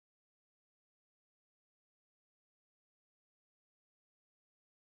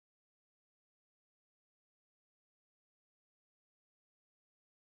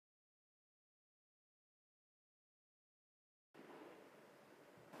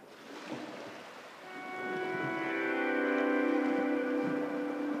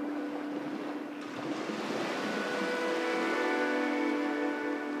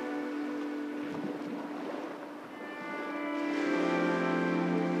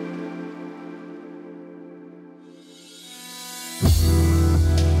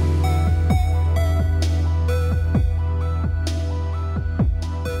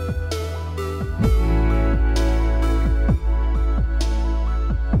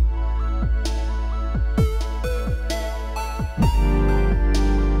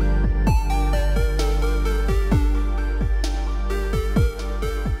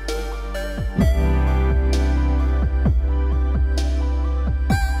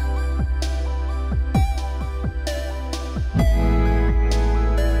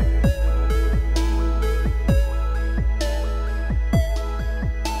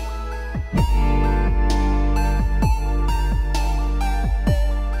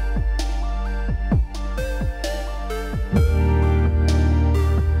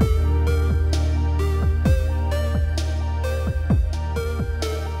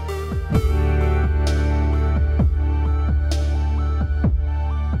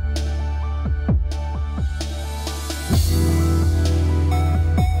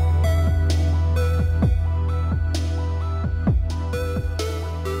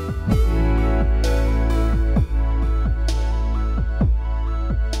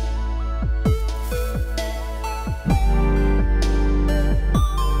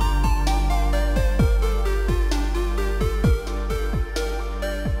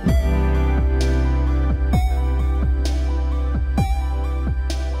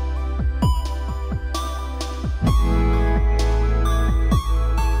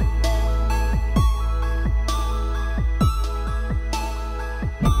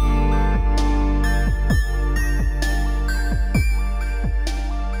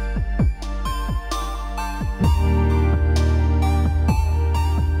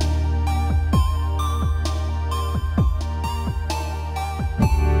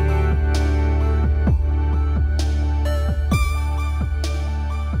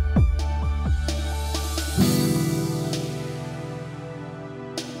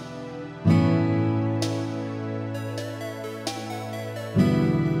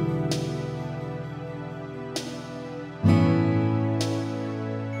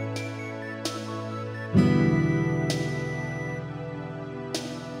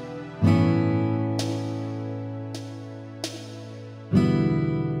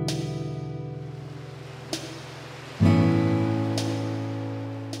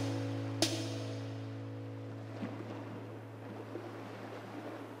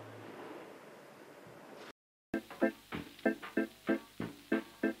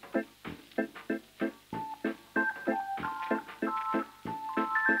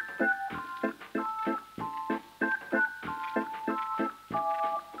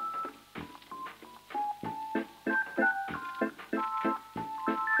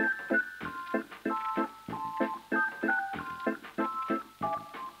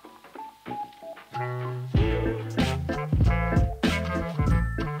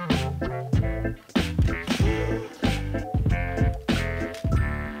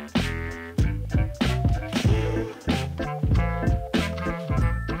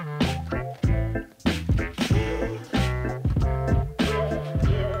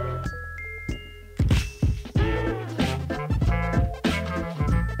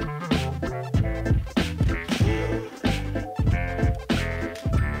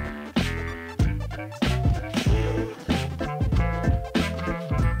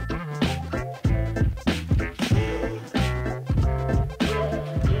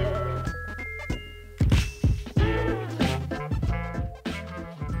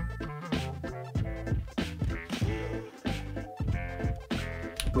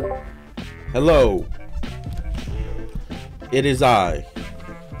Hello. It is I.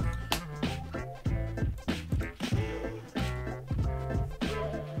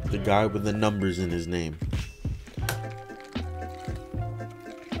 The guy with the numbers in his name.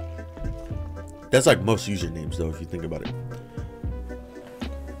 That's like most usernames though, if you think about it.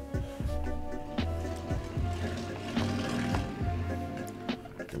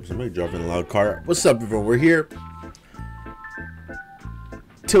 Somebody driving a loud car. What's up, everyone? We're here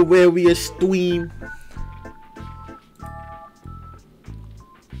to where we stream.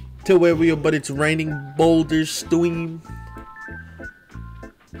 To where we are, but it's raining boulders stream.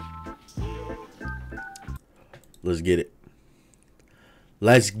 Let's get it.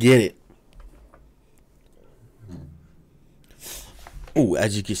 Let's get it. Oh,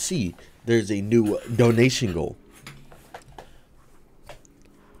 as you can see, there's a new donation goal.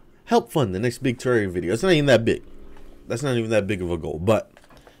 Help fund the next big Terraria video. It's not even that big. That's not even that big of a goal. But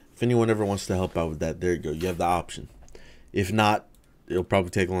if anyone ever wants to help out with that, there you go. You have the option. If not, it'll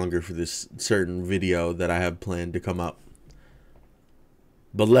probably take longer for this certain video that I have planned to come up.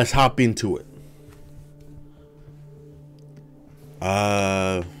 But let's hop into it.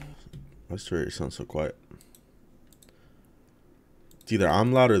 Why does Terraria sound so quiet? It's either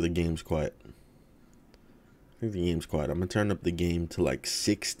I'm loud or the game's quiet. I think the game's quiet. I'm gonna turn up the game to like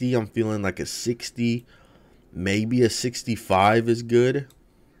 60. I'm feeling like a 60, maybe a 65 is good.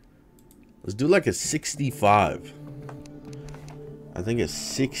 Let's do like a 65. I think a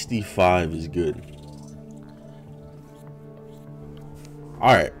 65 is good.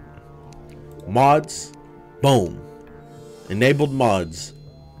 All right, mods, boom, enabled mods.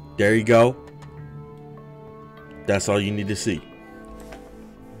 There you go. That's all you need to see.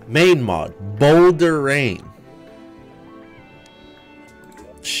 Main mod, Boulder Rain.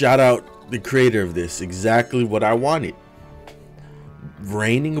 Shout out the creator of this. Exactly what I wanted.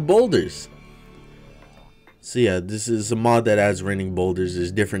 Raining boulders. So yeah, this is a mod that adds raining boulders.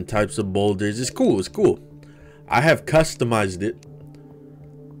 There's different types of boulders. It's cool. It's cool. I have customized it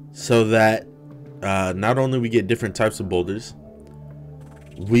so that not only we get different types of boulders,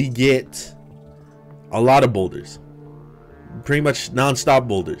 we get a lot of boulders. Pretty much non-stop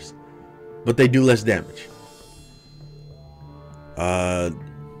boulders, but they do less damage.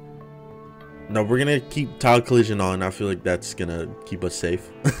 No, we're gonna keep tile collision on. I feel like that's gonna keep us safe.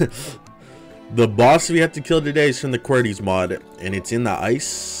 The boss we have to kill today is from the QWERTY's mod, and it's in the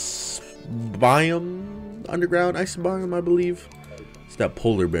ice biome, underground ice biome, I believe. It's that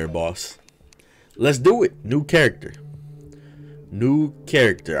polar bear boss. Let's do it. New character. New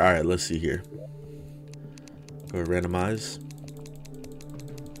character. All right, let's see here. Go randomize.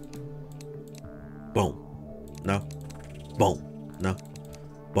 Boom. No. Boom. No.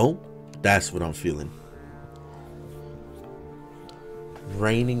 Boom. That's what I'm feeling.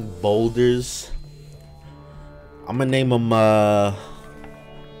 Raining boulders. I'm gonna name him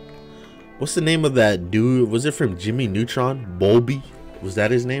what's the name of that dude? Was it from Jimmy Neutron? Bolby? Was that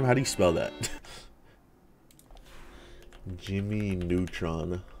his name? How do you spell that? Jimmy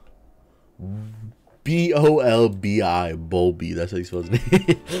Neutron. B-O-L-B-I. Bolby. That's how you spell his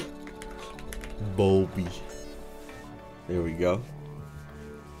name. Bolby. There we go.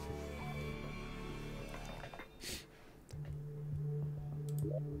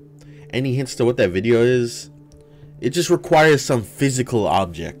 Any hints to what that video is? It just requires some physical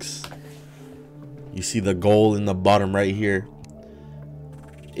objects. You see the goal in the bottom right here?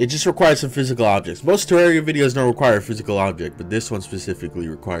 It just requires some physical objects. Most Terraria videos don't require a physical object, but this one specifically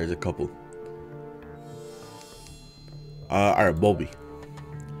requires a couple. Alright, Bolby.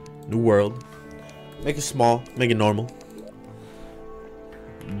 New world. Make it small, make it normal.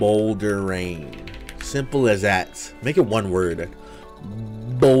 Boulder Rain. Simple as that. Make it one word.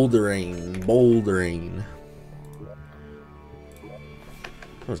 Bouldering. Bouldering.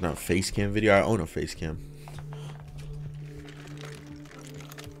 Oh, it's not a face cam video. I own a face cam.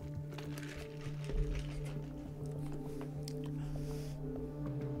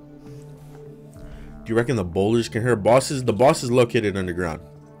 Do you reckon the boulders can hurt bosses? The boss is located underground.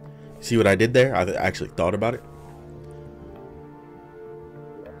 See what I did there? I actually thought about it.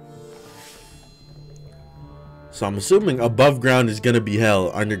 So I'm assuming above ground is gonna be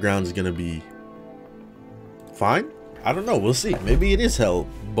hell, underground is gonna be fine. I don't know. We'll see. Maybe it is hell.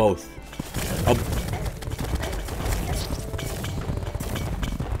 Both.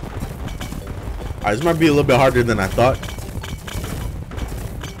 Alright, this might be a little bit harder than I thought.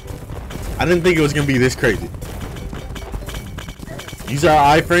 I didn't think it was gonna be this crazy. Use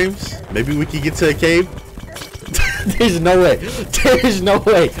our iframes. Maybe we can get to a cave. There's no way. There's no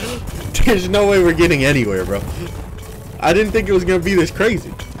way. There's no way we're getting anywhere, bro. I didn't think it was gonna be this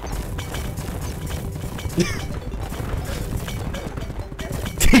crazy.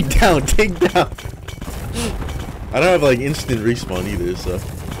 Take down, take down. I don't have like instant respawn either, so.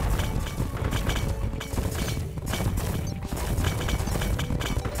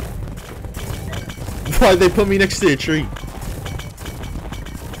 Why'd they put me next to a tree?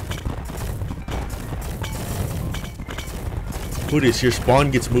 Buddhist, your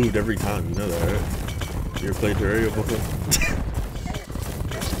spawn gets moved every time. You know that, right? You ever played Terraria before?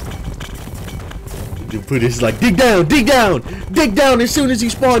 Dude, Buddhist like, dig down, dig down, dig down as soon as you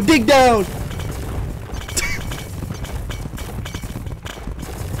spawn, dig down.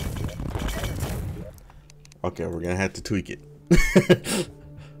 Okay, we're gonna have to tweak it.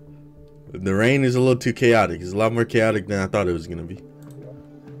 The rain is a little too chaotic. It's a lot more chaotic than I thought it was gonna be.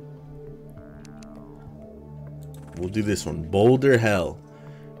 We'll do this one. Boulder Hell.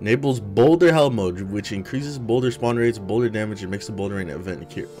 Enables Boulder Hell mode, which increases boulder spawn rates, boulder damage, and makes the boulder rain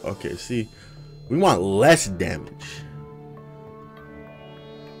event here. Okay, see. We want less damage.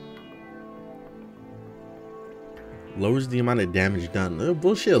 Lowers the amount of damage done.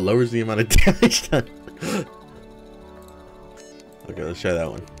 Bullshit, lowers the amount of damage done. Okay, let's try that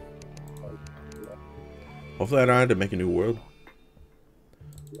one. Hopefully I don't have to make a new world.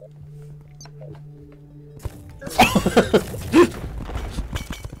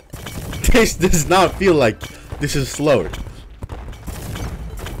 This does not feel like this is slower.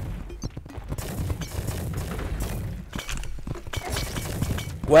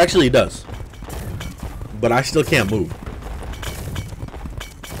 Well, actually it does. But I still can't move.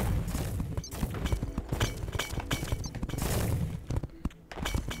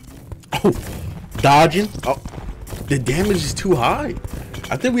 Oh, dodging. Oh, the damage is too high.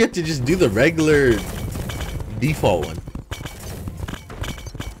 I think we have to just do the regular default one.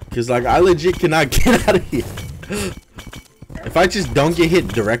 Cause like I legit cannot get out of here. If I just don't get hit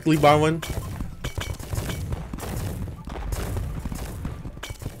directly by one.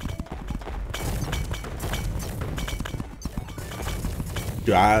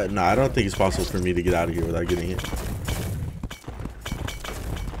 Dude, I don't think it's possible for me to get out of here without getting hit.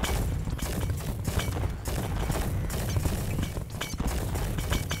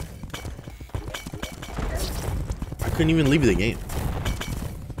 I couldn't even leave the game.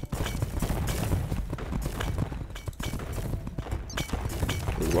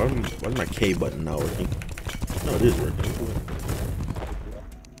 Why is my K button not working? No, it is working.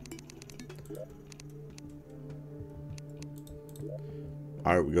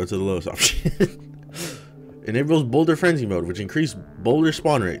 Alright, we go to the lowest option. Enables boulder frenzy mode, which increases boulder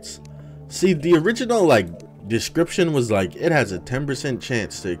spawn rates. See, the original like description was like it has a 10%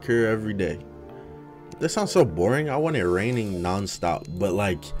 chance to occur every day. That sounds so boring. I want it raining non-stop, but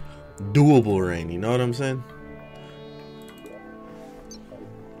like doable rain, you know what I'm saying?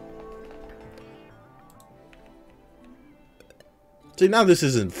 See, now this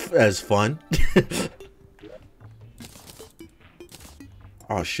isn't as fun.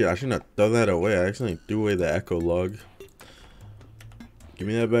 Oh shit, I shouldn't have thrown that away. I accidentally threw away the echo log. Give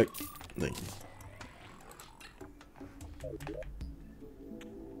me that back. Thank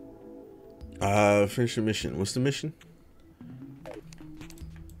you. Finish the mission. What's the mission?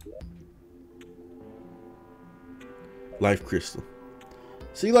 Life crystal.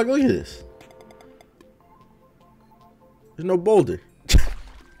 See, like, look at this. There's no boulder.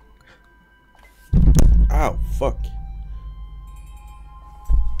 Ow, fuck.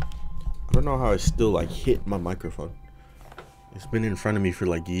 I don't know how I still like hit my microphone. It's been in front of me for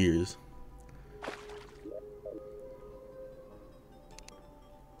like years.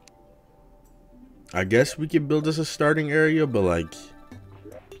 I guess we could build us a starting area, but like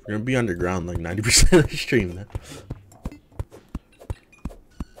we're gonna be underground like 90% of the stream now.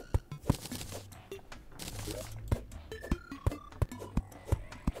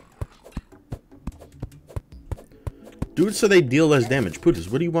 Do it so they deal less damage.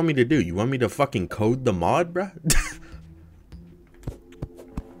 Putis, what do you want me to do? You want me to fucking code the mod, bruh?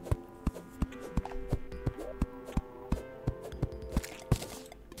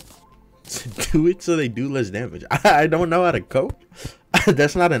 Do it so they do less damage. I don't know how to code.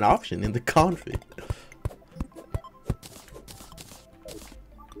 That's not an option in the config.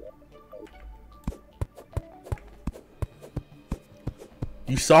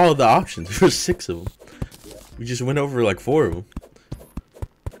 You saw the options. There were 6 of them. We just went over like 4 of them.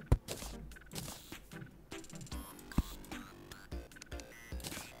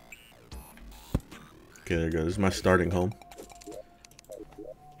 Okay, there you go. This is my starting home.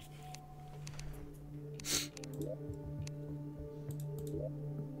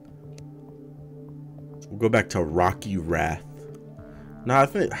 We'll go back to Rocky Wrath. Nah, I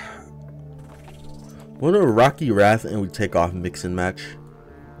think we'll do Rocky Wrath and we take off mix and match.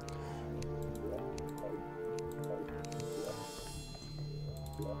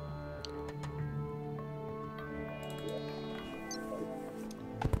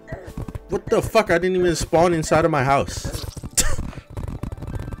 What the fuck? I didn't even spawn inside of my house.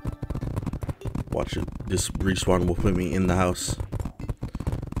 Watch it. This respawn will put me in the house.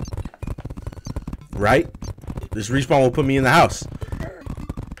 Right? This respawn will put me in the house.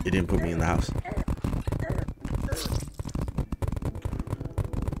 It didn't put me in the house.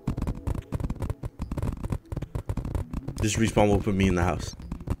 This respawn will put me in the house.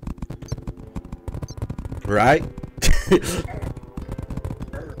 Right?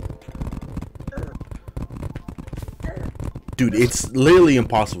 Dude, it's literally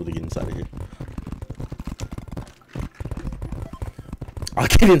impossible to get inside of here. I'll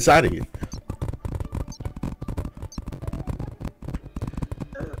get inside of here.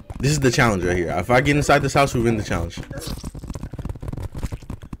 This is the challenge right here. If I get inside this house, we win the challenge.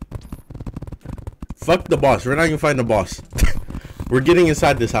 Fuck the boss. We're not even fighting the boss. We're getting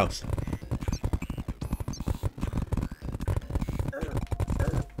inside this house.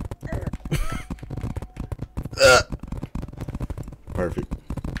 Perfect.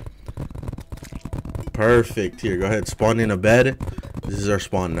 Perfect. Here, go ahead. Spawn in a bed. This is our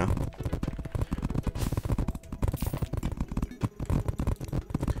spawn now.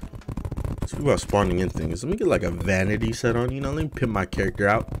 Let's talk about spawning in things. Let me get like a vanity set on, you know. Let me pimp my character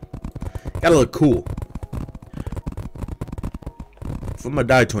out. Gotta look cool. If I'm gonna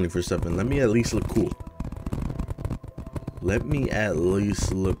die 24/7, let me at least look cool. Let me at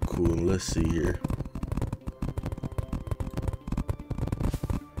least look cool. Let's see here.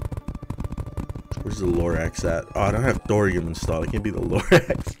 Where's the Lorax at? Oh, I don't have thorium installed. I can't be the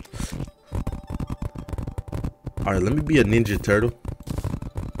Lorax. Alright, let me be a Ninja Turtle.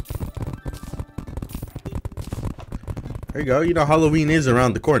 There you go. You know, Halloween is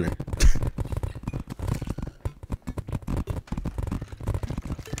around the corner.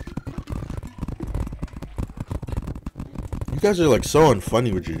 You guys are like so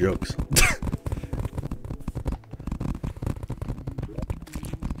unfunny with your jokes.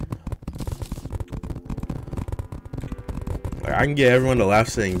 I can get everyone to laugh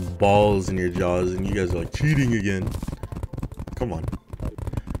saying balls in your jaws, and you guys are like cheating again. Come on.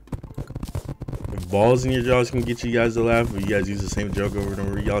 If balls in your jaws can get you guys to laugh, but you guys use the same joke over and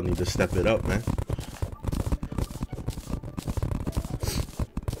over, y'all need to step it up, man.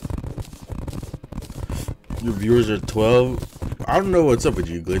 Your viewers are 12. I don't know what's up with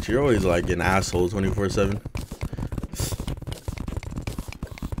you, Glitch. You're always like an asshole 24/7.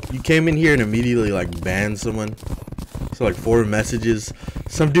 You came in here and immediately like banned someone. So like 4 messages.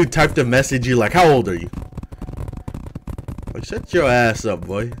 Some dude typed a message, you like, how old are you? Like, shut your ass up,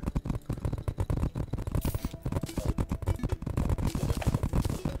 boy.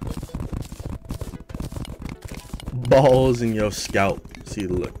 Balls in your scalp. See,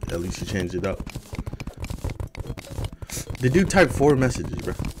 look, at least you changed it up. The dude typed 4 messages,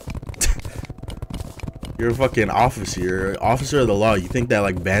 bro. You're a fucking officer. You're an officer of the law. You think that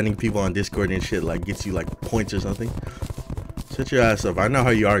like banning people on Discord and shit like gets you like points or something? Shut your ass up. I know how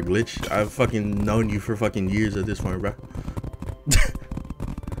you are, Glitch. I've fucking known you for fucking years at this point, bro.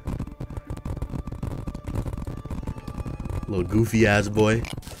 Little goofy ass boy.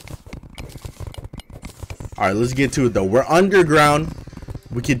 Alright, let's get to it though. We're underground.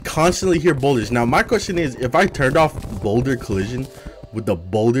 We can constantly hear boulders. Now my question is, if I turned off boulder collision, would the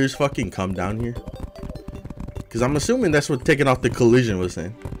boulders fucking come down here? Because I'm assuming that's what taking off the collision was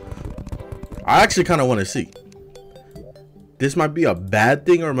saying. I actually kind of want to see. This might be a bad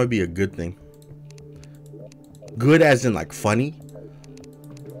thing or it might be a good thing. Good as in like funny.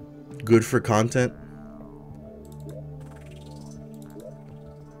 Good for content.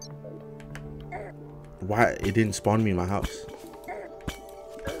 Why it didn't spawn me in my house?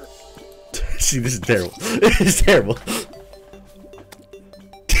 See, this is terrible. This is terrible.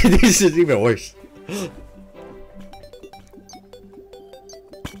 This is even worse.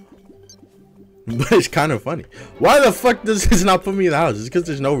 But it's kind of funny. Why the fuck does this not put me in the house? Is it because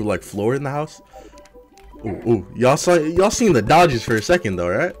there's no like floor in the house? Ooh, ooh. Y'all seen the dodges for a second though,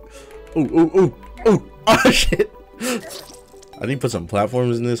 right? Ooh, ooh, ooh, ooh. Oh shit. I need to put some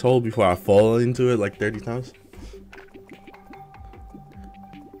platforms in this hole before I fall into it like 30 times.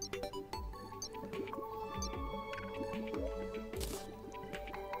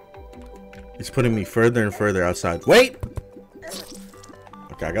 It's putting me further and further outside. Wait!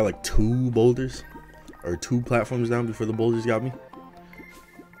 Okay, I got like 2 boulders. Or 2 platforms down before the boulders got me.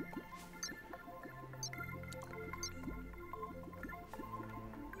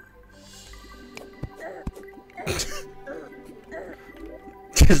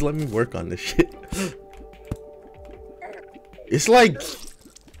 guys let me work on this shit. It's like,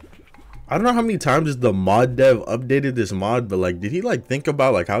 I don't know how many times the mod dev updated this mod, but like, did he like think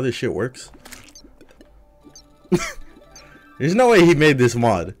about like how this shit works? There's no way he made this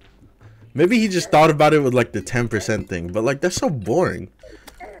mod. Maybe he just thought about it with like the 10% thing, but like that's so boring.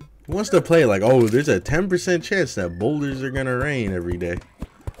 Who wants to play like, oh, there's a 10% chance that boulders are gonna rain every day?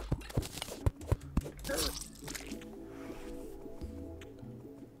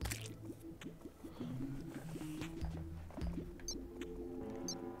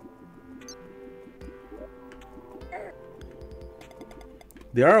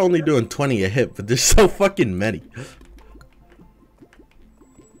 They are only doing 20 a hit, but there's so fucking many.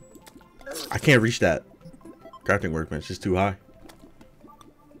 I can't reach that crafting workbench. It's too high.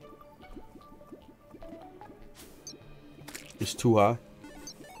 It's too high.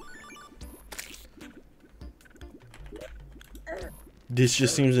 This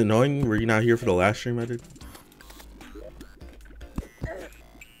just seems annoying. Were you not here for the last stream I did?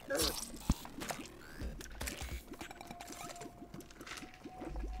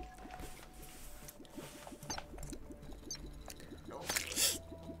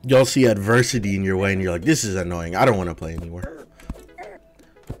 Y'all see adversity in your way and you're like, this is annoying. I don't want to play anymore.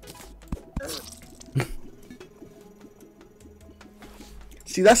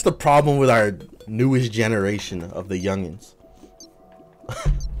 See, that's the problem with our newest generation of the youngins.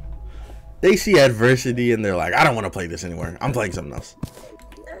 They see adversity and they're like, I don't want to play this anymore. I'm playing something else.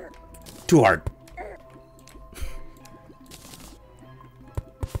 Too hard.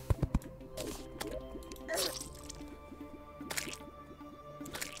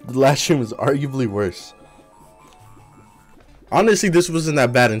 The last stream was arguably worse. Honestly, this wasn't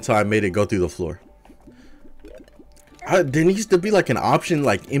that bad until I made it go through the floor. There needs to be like an option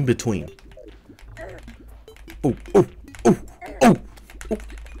like in between. Oh, oh, oh, oh, oh,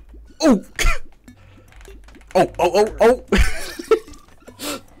 oh, oh, oh, oh,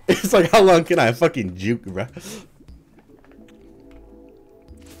 oh. It's like, how long can I fucking juke, bro?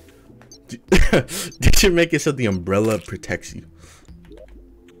 They should make it so the umbrella protects you.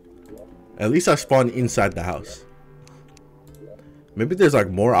 At least I spawned inside the house. Maybe there's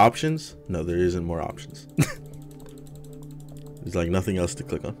like more options. No, there isn't more options. There's like nothing else to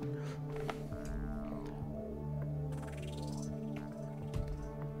click on.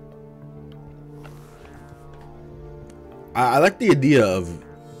 I like the idea of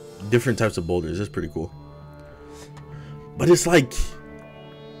different types of boulders. It's pretty cool. But it's like,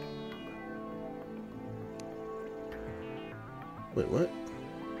 wait, what?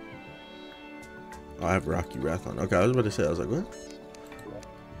 Oh, I have Rocky Wrath on. Okay, I was about to say, I was like, what?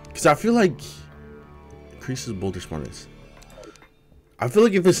 Because I feel like increases boulder spawners. I feel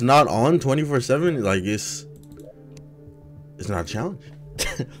like if it's not on 24/7, like it's not a challenge.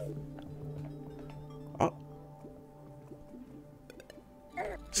 Oh.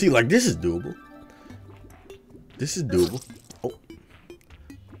 See, like this is doable. This is doable. Oh.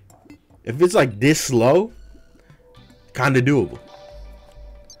 If it's like this slow, kind of doable.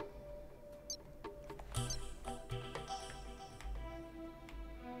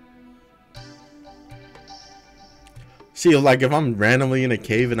 See, like if I'm randomly in a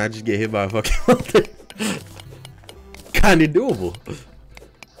cave and I just get hit by a fucking kind of doable.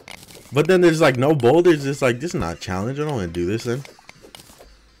 But then there's like no boulders. It's like, this is not a challenge. I don't want to do this then.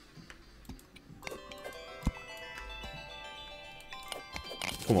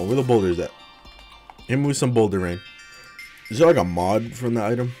 Come on, where the boulders at? Hit me with some boulder rain. Is there like a mod from the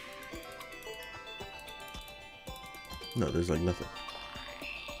item? No, there's like nothing.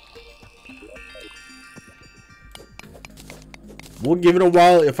 We'll give it a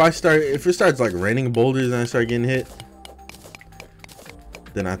while. If it starts like raining boulders and I start getting hit,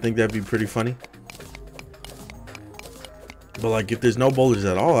 then I think that'd be pretty funny. But like if there's no boulders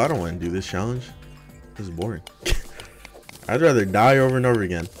at all, I don't want to do this challenge. This is boring. I'd rather die over and over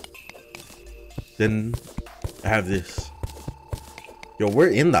again than have this. Yo, we're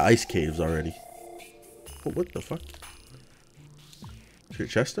in the ice caves already. Oh, what the fuck? Is your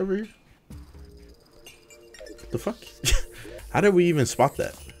chest over here? What the fuck? How did we even spot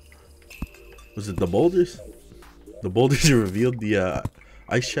that? Was it the boulders? The boulders revealed the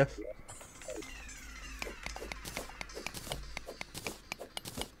ice chest?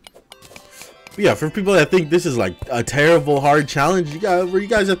 But yeah, for people that think this is like a terrible hard challenge, were you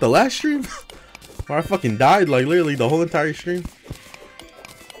guys at the last stream? Where I fucking died like literally the whole entire stream?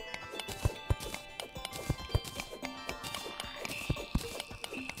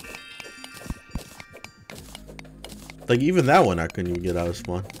 Like even that one I couldn't even get out of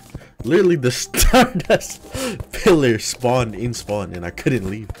spawn. Literally the stardust pillar spawned in spawn and I couldn't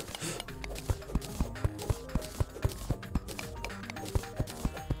leave.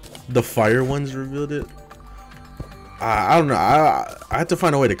 The fire ones revealed it. I don't know. I have to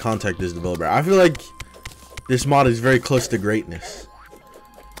find a way to contact this developer. I feel like this mod is very close to greatness.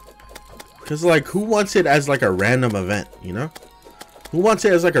 Cause like, who wants it as like a random event, you know? Who wants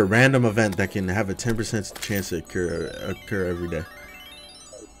it as like a random event that can have a 10% chance to occur every day?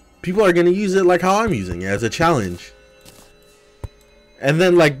 People are gonna use it like how I'm using it, as a challenge. And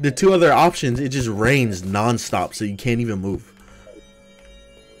then like the two other options, it just rains non-stop, so you can't even move.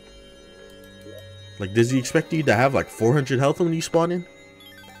 Like, does he expect you to have like 400 health when you spawn in?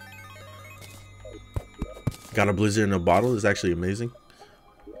 Got a blizzard in a bottle is actually amazing.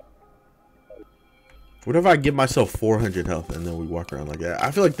 What if I give myself 400 health and then we walk around like that? I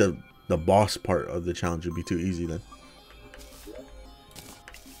feel like the boss part of the challenge would be too easy then.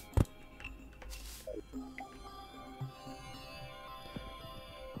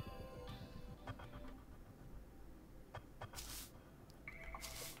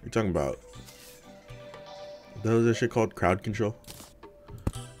 You're talking about those shit called crowd control.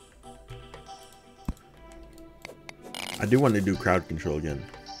 I do want to do crowd control again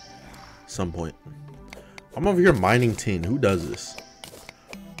some point. I'm over here mining tin. Who does this?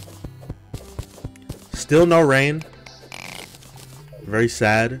 Still no rain. Very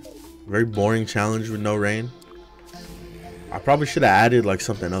sad. Very boring challenge with no rain. I probably should have added like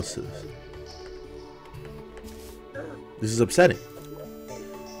something else to this. This is upsetting.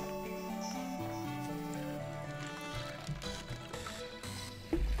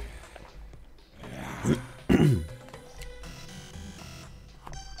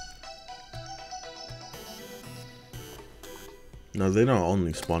 No, they don't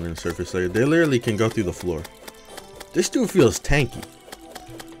only spawn in surface layer. They literally can go through the floor. This dude feels tanky.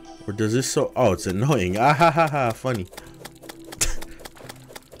 Or does this so... Oh, it's annoying. Ah ha ha ha. Funny.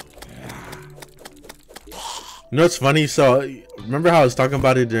 You know what's funny? So, remember how I was talking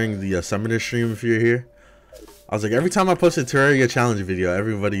about it during the Summoner stream if you're here? I was like, every time I post a Terraria challenge video,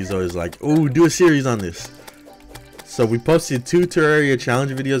 everybody's always like, ooh, do a series on this. So we posted 2 Terraria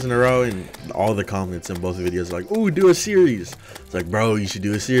challenge videos in a row, and all the comments in both videos are like, ooh, do a series. It's like, bro, you should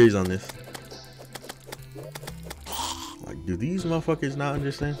do a series on this. Like, do these motherfuckers not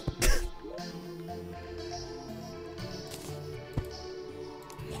understand?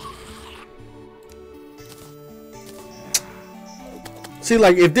 See,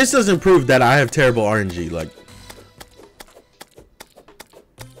 like, if this doesn't prove that I have terrible RNG, like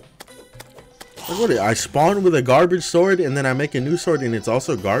what? I spawn with a garbage sword and then I make a new sword and it's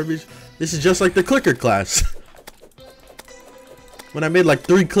also garbage. This is just like the clicker class. When I made like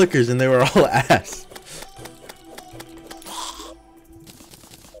 3 clickers and they were all ass.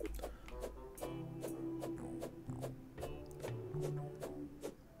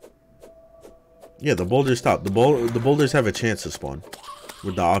 Yeah, the boulders stop. The boulders have a chance to spawn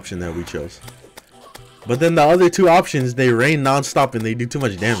with the option that we chose. But then the other 2 options, they rain non-stop and they do too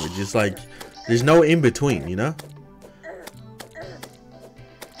much damage. It's like there's no in between, you know?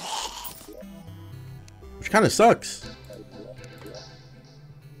 Which kind of sucks.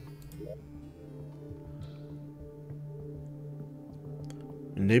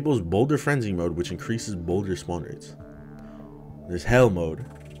 Enables boulder frenzy mode, which increases boulder spawn rates. There's hell mode.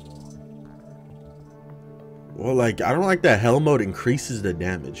 Well, like, I don't like that hell mode increases the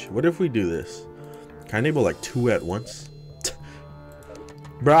damage. What if we do this? Can I enable like 2 at once?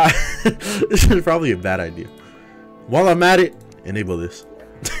 Bruh, this is probably a bad idea. While I'm at it, enable this.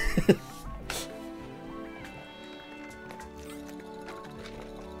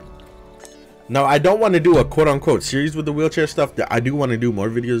 Now, I don't want to do a quote-unquote series with the wheelchair stuff. I do want to do more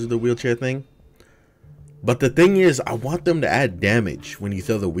videos of the wheelchair thing. But the thing is, I want them to add damage when you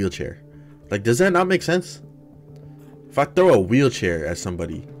throw the wheelchair. Like, does that not make sense? If I throw a wheelchair at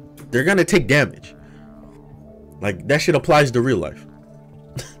somebody, they're gonna take damage. Like, that shit applies to real life.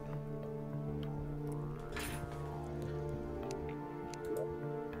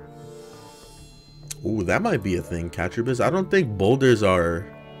 Ooh, that might be a thing, Catribus. I don't think boulders are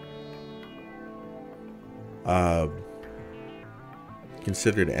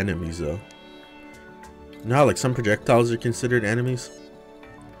considered enemies though. You know how like some projectiles are considered enemies?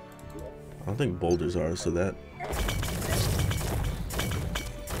 I don't think boulders are, so that...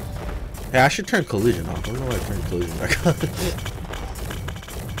 Hey, I should turn collision off. I don't know why I turned collision back on.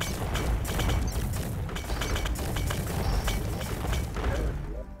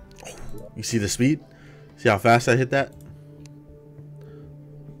 You see the speed? See how fast I hit that?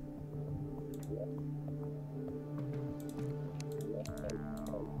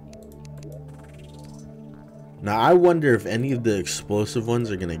 Now I wonder if any of the explosive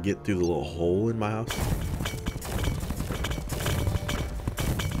ones are gonna get through the little hole in my house.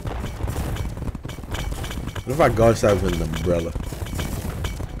 What if I go outside with an umbrella?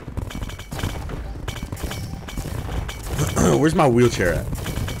 Where's my wheelchair at?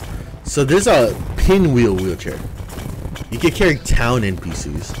 So there's a pinwheel wheelchair. You can carry town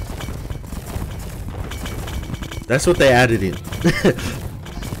NPCs. That's what they added in.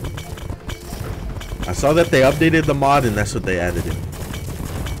 I saw that they updated the mod and that's what they added in.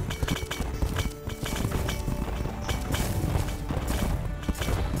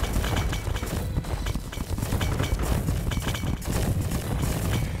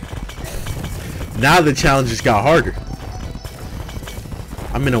 Now the challenge just got harder.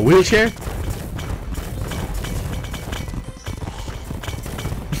 I'm in a wheelchair.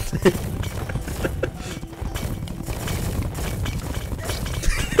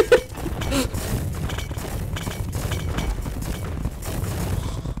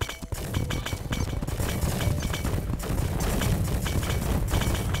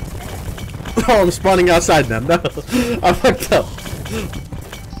 Oh, I'm spawning outside now. No, I fucked up.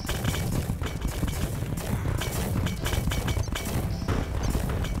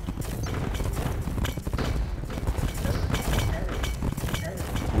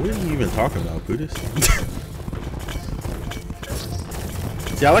 What are you even talking about, Buddhist?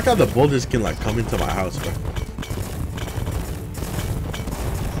 See, I like how the boulders can like come into my house, bro.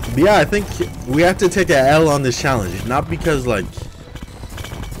 But yeah, I think we have to take an L on this challenge. Not because like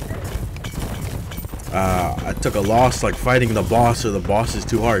I took a loss like fighting the boss or the boss is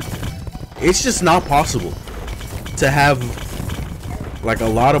too hard. It's just not possible to have like a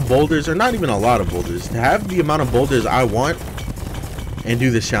lot of boulders, or not even a lot of boulders, to have the amount of boulders I want and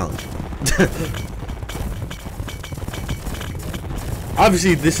do this challenge.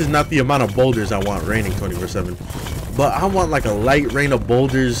 Obviously this is not the amount of boulders I want raining 24/7, but I want like a light rain of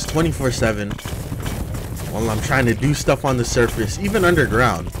boulders 24/7 while I'm trying to do stuff on the surface, even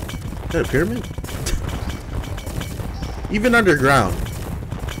underground. Is that a pyramid? Even underground.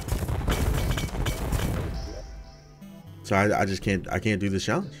 So I just can't, I can't do this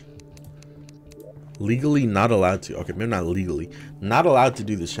challenge. Legally not allowed to. Okay, maybe not legally. Not allowed to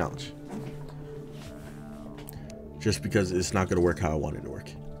do this challenge. Just because it's not going to work how I want it to work.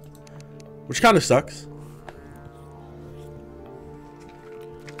 Which kind of sucks.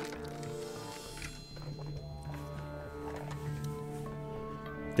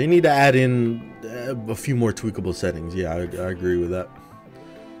 They need to add in a few more tweakable settings. Yeah, I agree with that.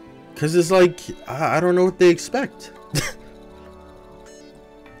 Because it's like, I don't know what they expect.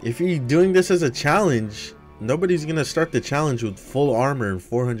 If you're doing this as a challenge, nobody's going to start the challenge with full armor and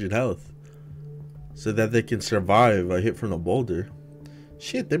 400 health. So that they can survive a hit from the boulder.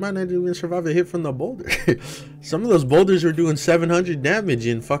 Shit, they might not even survive a hit from the boulder. Some of those boulders are doing 700 damage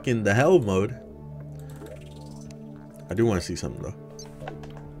in fucking the hell mode. I do want to see something though.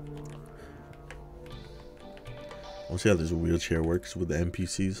 I want to see how this wheelchair works with the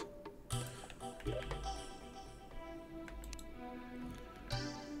NPCs.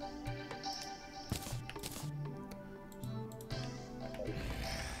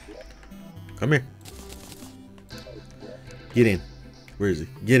 Come here. Get in. Where is he?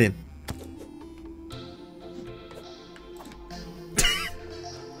 Get in.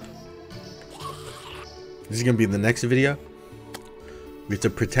 This is gonna be the next video. We have to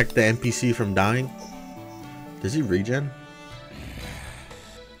protect the NPC from dying. Does he regen?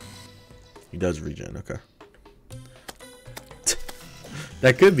 He does regen, okay.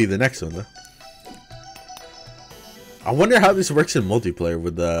 That could be the next one though. I wonder how this works in multiplayer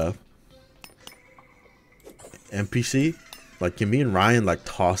with the NPC. Like, can me and Ryan like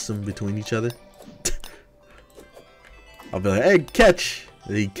toss them between each other? I'll be like, hey, catch!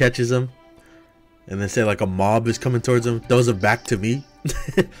 And he catches him. And then say like a mob is coming towards him, throws it back to me.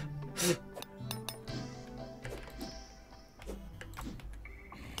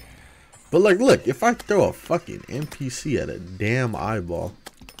 But like, look, if I throw a fucking NPC at a damn eyeball,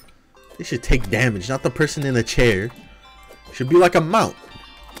 they should take damage, not the person in the chair. It should be like a mount.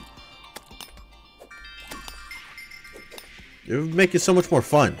 It would make it so much more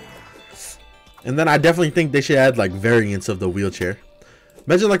fun. And then I definitely think they should add like variants of the wheelchair.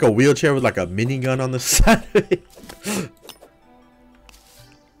 Imagine like a wheelchair with like a minigun on the side of it.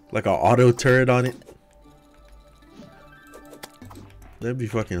 Like an auto turret on it. That'd be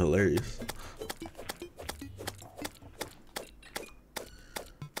fucking hilarious.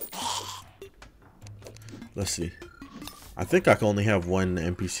 Let's see. I think I can only have one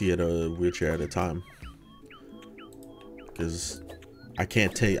NPC at a wheelchair at a time. Because I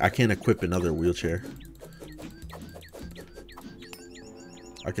can't equip another wheelchair.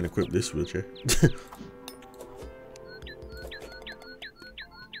 I can equip this wheelchair.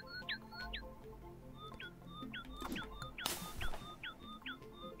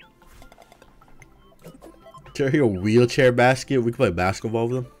 Carry a wheelchair basket. We can play basketball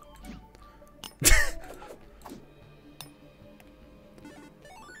with them.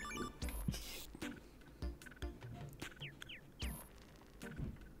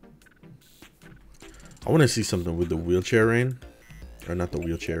 I want to see something with the wheelchair rain. Or not the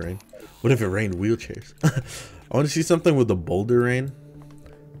wheelchair rain. What if it rained wheelchairs? I want to see something with the boulder rain.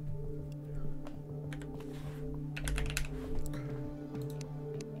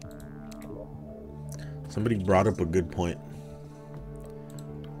 Somebody brought up a good point.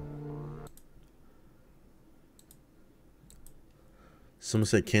 Someone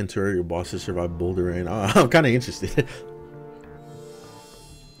said, can Terraria bosses survive boulder rain? I'm kind of interested.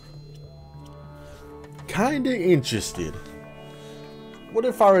 Kind of interested. What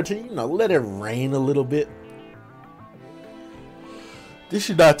if I were to, you know, let it rain a little bit? This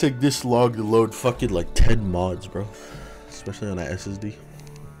should not take this long to load fucking like 10 mods, bro. Especially on that SSD.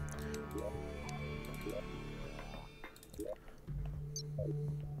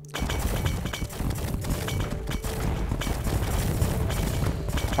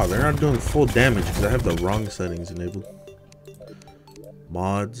 Oh, they're not doing full damage because I have the wrong settings enabled.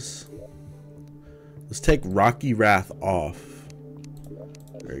 Mods. Let's take Rocky Wrath off.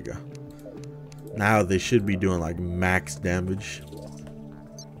 There you go. Now they should be doing like max damage.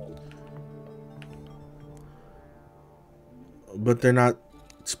 But they're not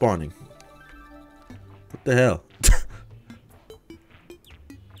spawning. What the hell?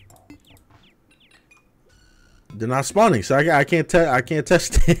 They're not spawning, so I can't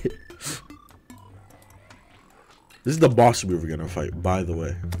test it. This is the boss we were gonna fight, by the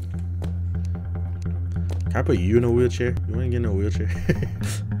way. Can I put you in a wheelchair? You wanna get in a wheelchair?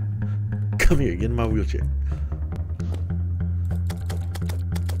 Come here, get in my wheelchair.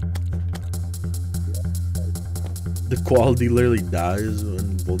 The quality literally dies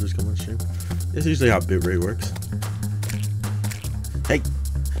when boulders come on stream. That's usually how bitrate works. Hey,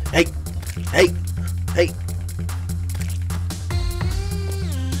 hey, hey, hey.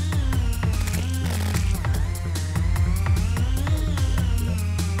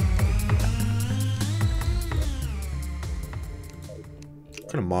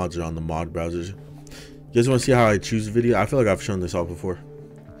 What kind of mods are on the mod browsers? You guys want to see how I choose a video? I feel like I've shown this all before.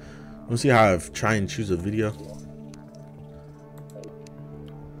 Want to see how I try and choose a video?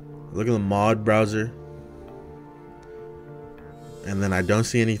 Look at the mod browser. And then I don't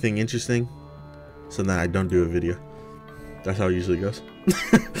see anything interesting. So then I don't do a video. That's how it usually goes.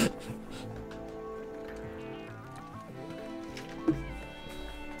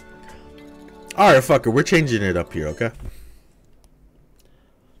 Alright, fuck it. We're changing it up here, okay?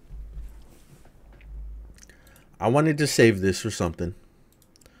 I wanted to save this for something.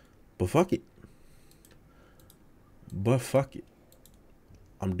 But fuck it. But fuck it.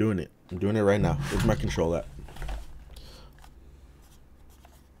 I'm doing it. I'm doing it right now. Where's my control at?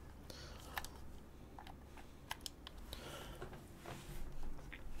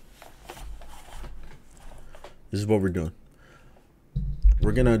 This is what we're doing.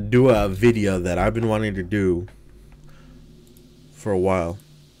 We're gonna do a video that I've been wanting to do for a while.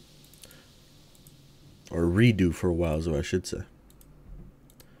 Or redo for a while is what I should say.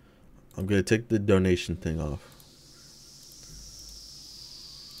 I'm gonna take the donation thing off.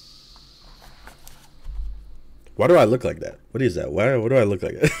 Why do I look like that? What is that? What do I look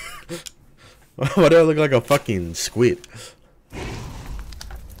like? Why do I look like a fucking squid?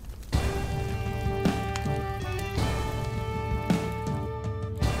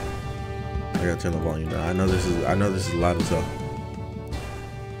 I gotta turn the volume down. I know this is loud as hell.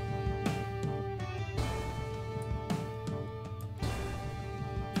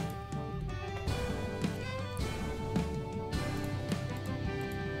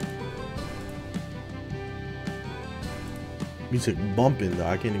 Music bumping though,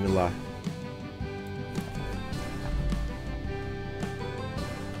 I can't even lie.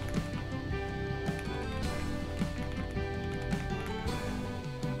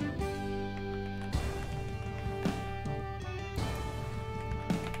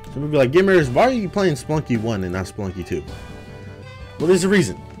 Some people be like, Gamers, why are you playing Spelunky 1 and not Spelunky 2? Well, there's a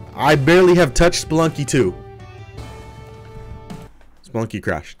reason. I barely have touched Spelunky 2. Spelunky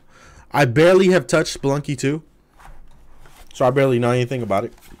crashed. I barely have touched Spelunky 2. So I barely know anything about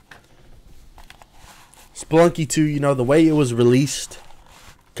it. Spelunky 2, you know, the way it was released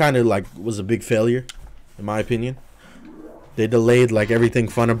kind of like was a big failure, in my opinion. They delayed like everything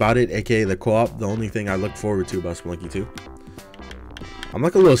fun about it, aka the co-op. The only thing I look forward to about Spelunky 2. I'm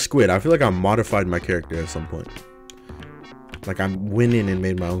like a little squid. I feel like I modified my character at some point. Like I'm winning and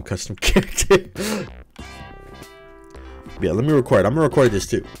made my own custom character. Yeah, let me record. I'm gonna record this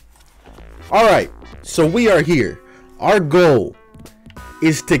too. Alright, so we are here. Our goal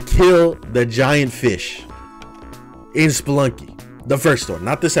is to kill the giant fish in Spelunky. The first one,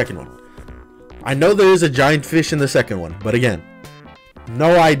 not the second one. I know there is a giant fish in the second one, but again,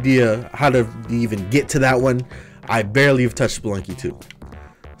 no idea how to even get to that one. I barely have touched Spelunky 2.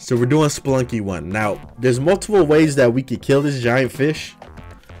 So we're doing Spelunky 1. Now, there's multiple ways that we could kill this giant fish.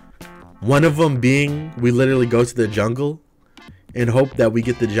 One of them being we literally go to the jungle and hope that we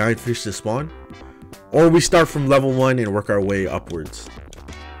get the giant fish to spawn. Or we start from level 1 and work our way upwards.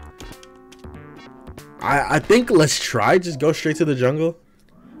 I think let's try just go straight to the jungle.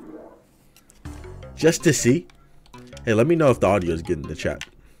 Just to see. Hey, let me know if the audio is good in the chat.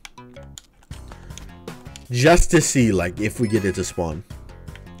 Just to see, like, if we get it to spawn.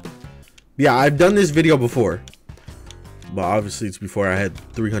 Yeah, I've done this video before. But obviously it's before I had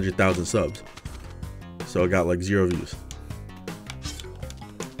 300,000 subs. So I got like 0 views.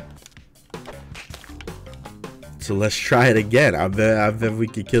 So let's try it again. I bet we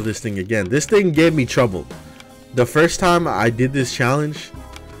could kill this thing again. This thing gave me trouble. The first time I did this challenge,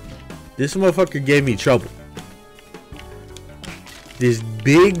 this motherfucker gave me trouble. This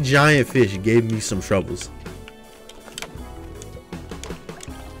big giant fish gave me some troubles.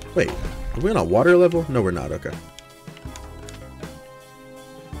 Wait, are we on a water level? No, we're not. Okay.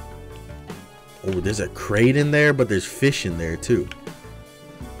 Oh, there's a crate in there, but there's fish in there too.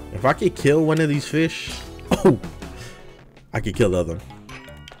 If I could kill one of these fish, oh, I could kill the other one.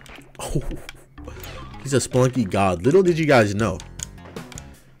 Oh, he's a Spelunky god. Little did you guys know.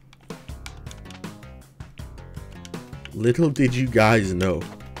 Little did you guys know.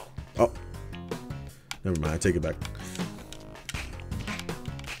 Oh, never mind. I take it back.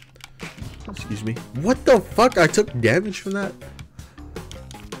 Excuse me. What the fuck? I took damage from that?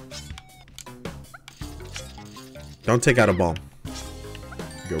 Don't take out a bomb.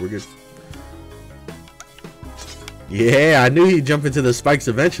 Okay, we're good. Yeah, I knew he'd jump into the spikes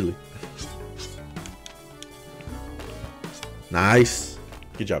eventually. Nice.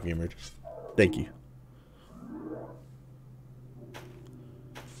 Good job, Gamer. Thank you.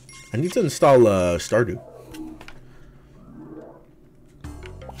 I need to install Stardew.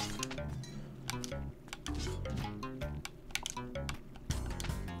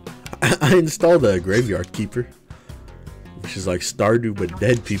 I installed a Graveyard Keeper, which is like Stardew but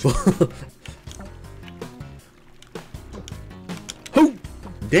dead people. Oh,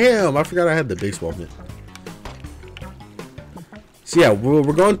 damn! I forgot I had the baseball mitt. So yeah,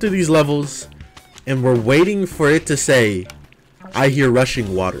 we're going through these levels, and we're waiting for it to say, "I hear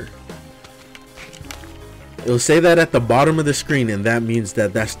rushing water." It'll say that at the bottom of the screen, and that means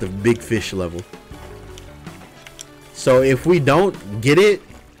that that's the big fish level. So if we don't get it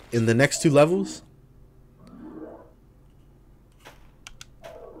in the next 2 levels,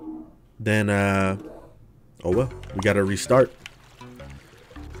 then oh well, we gotta restart.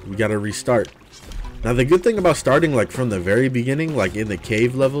 We gotta restart. Now the good thing about starting like from the very beginning, like in the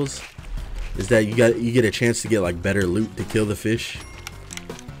cave levels, is that you get a chance to get like better loot to kill the fish.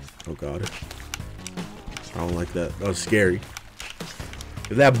 Oh god, I don't like that. That was scary.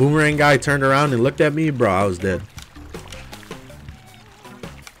 If that boomerang guy turned around and looked at me, bro, I was dead.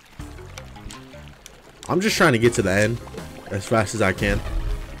 I'm just trying to get to the end as fast as I can.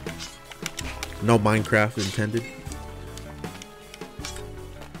 No Minecraft intended.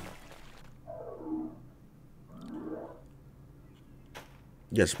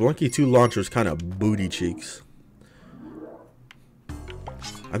 Yeah, Spelunky 2 launch was kind of booty cheeks.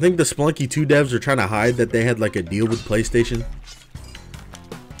 I think the Spelunky 2 devs are trying to hide that they had like a deal with PlayStation.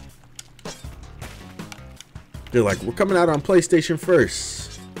 They're like, we're coming out on PlayStation first.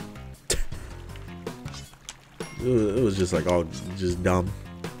 It was just like all just dumb.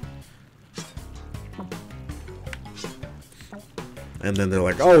 And then they're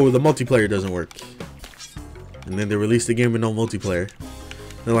like, oh, the multiplayer doesn't work. And then they released the game with no multiplayer.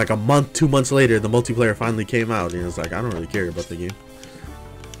 Then like a month, 2 months later, the multiplayer finally came out. And it's like, I don't really care about the game.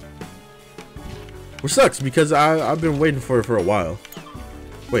 Which sucks because I've been waiting for it for a while.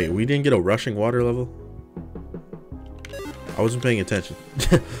 Wait, we didn't get a rushing water level? I wasn't paying attention.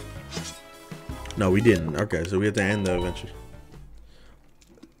 No, we didn't. Okay, so we have to end the adventure.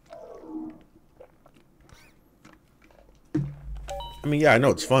 I mean, yeah, I know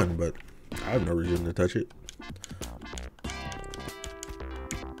it's fun, but I have no reason to touch it.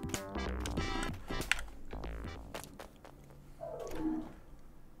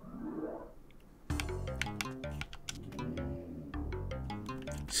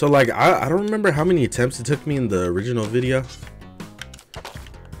 So like I don't remember how many attempts it took me in the original video,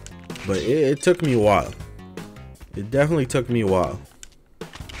 but it took me a while. It definitely took me a while.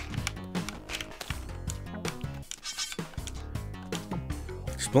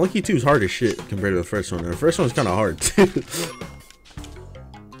 Spelunky 2 is hard as shit compared to the first one. And the first one's kind of hard too.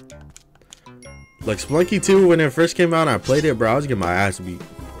 Like Spelunky 2, when it first came out and I played it, bro, I was getting my ass beat.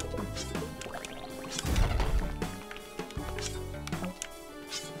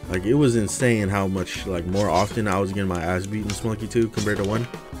 Like it was insane how much like more often I was getting my ass beat in Spelunky 2 compared to 1.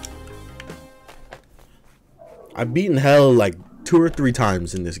 I beaten hell like 2 or 3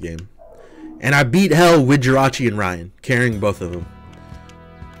 times in this game. And I beat hell with Jirachi and Ryan, carrying both of them.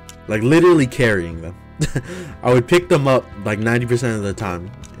 Like literally carrying them. I would pick them up like 90% of the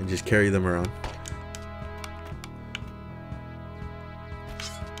time and just carry them around.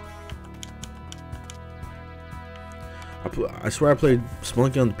 I swear I played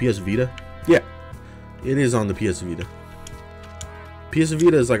Spelunky on the PS Vita. Yeah, it is on the PS Vita. PS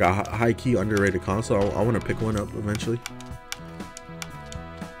Vita is like a high-key underrated console. I want to pick one up eventually.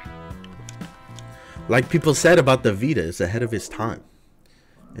 Like people said about the Vita, it's ahead of its time.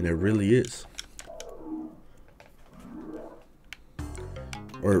 And it really is.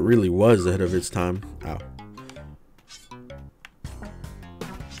 Or it really was ahead of its time. Ow.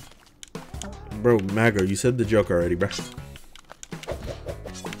 Bro, Mago, you said the joke already, bro.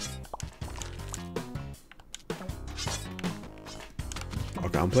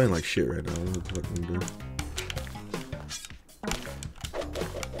 Okay, I'm playing like shit right now. I don't know what the fuck I'm doing.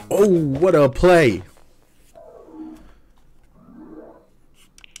 Oh, what a play!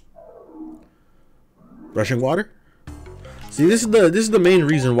 Rushing water? See, this is the main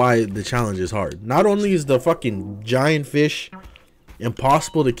reason why the challenge is hard. Not only is the fucking giant fish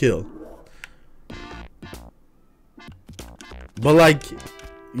impossible to kill, but like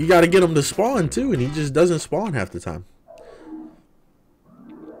you gotta get him to spawn too, and he just doesn't spawn half the time.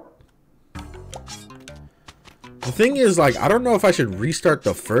 The thing is, like, I don't know if I should restart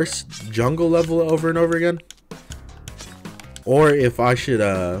the first jungle level over and over again, or if I should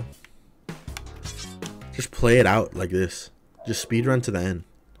just play it out like this. Just speedrun to the end.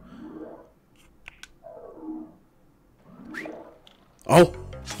 Oh,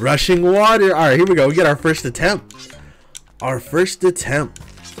 rushing water. All right, here we go. We get our first attempt. Our first attempt.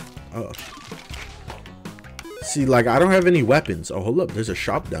 Oh. See, like, I don't have any weapons. Oh, hold up. There's a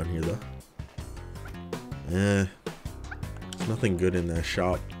shop down here, though. There's nothing good in that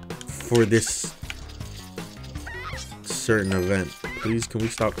shop for this certain event. Please, can we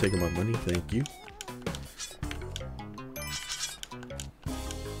stop taking my money? Thank you.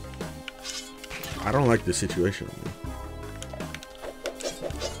 I don't like this situation.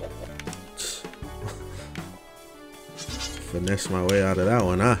 Finesse my way out of that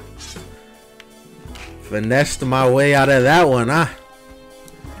one, huh? Finessed my way out of that one, huh?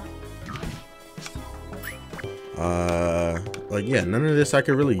 Like, yeah, none of this I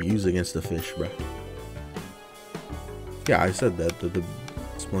could really use against the fish, bro. Yeah, I said that the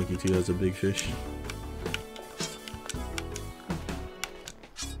Spelunky 2 has a big fish.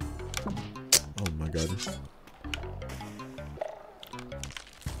 Oh my god.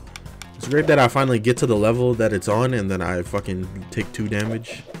 It's great that I finally get to the level that it's on and then I fucking take 2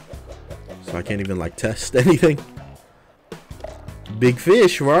 damage. So I can't even like test anything. Big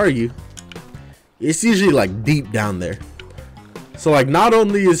fish, where are you? It's usually like deep down there. So like not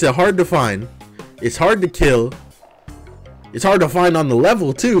only is it hard to find, it's hard to kill. It's hard to find on the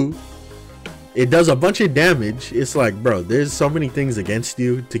level too. It does a bunch of damage. It's like, bro, there's so many things against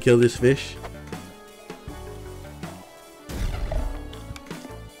you to kill this fish.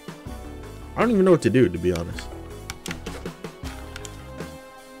 I don't even know what to do, to be honest.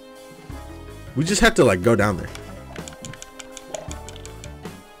 We just have to like go down there.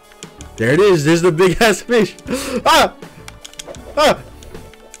 There it is. There's the big ass fish. Ah! Ah!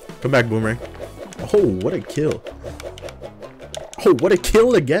 Come back, Boomerang. Oh, what a kill. Oh, what a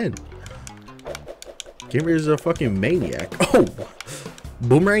kill again. Gamer is a fucking maniac. Oh,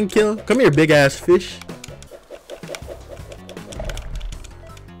 Boomerang kill. Come here, big ass fish.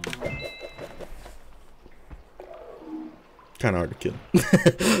 Kind of hard to kill.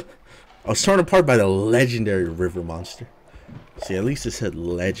 I was torn apart by the legendary river monster. See, at least it said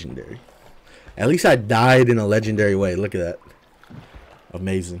legendary. At least I died in a legendary way. Look at that.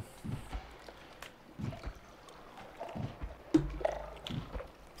 Amazing.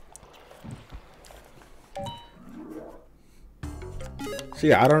 So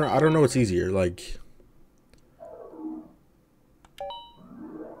yeah, I don't know what's easier. Like,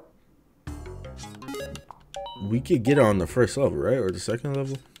 we could get on the first level, right? Or the second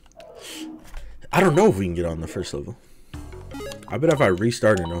level? I don't know if we can get on the first level. I bet if I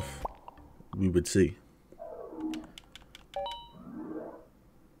restart enough, we would see.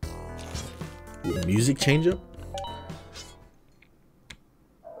 Ooh, music change up?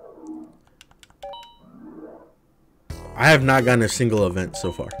 I have not gotten a single event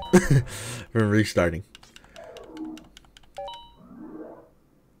so far from restarting.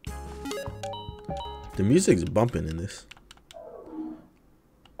 The music's bumping in this.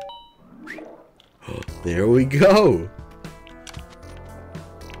 There we go.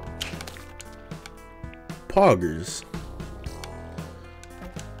 Poggers.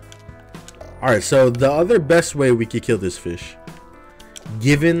 Alright, so the other best way we could kill this fish,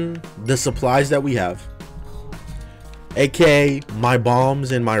 given the supplies that we have, aka my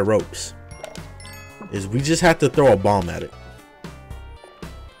bombs and my ropes, is we just have to throw a bomb at it.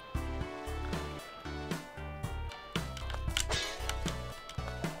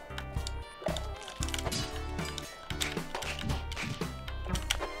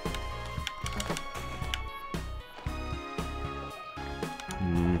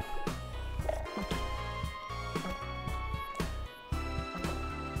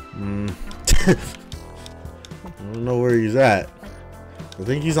 I don't know where he's at. I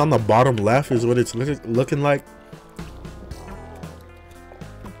think he's on the bottom left is what it's looking like.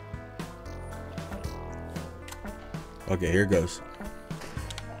 Okay, here goes.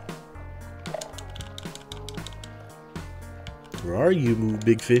 Where are you,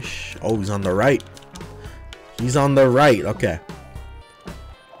 big fish? Oh, he's on the right. He's on the right. Okay.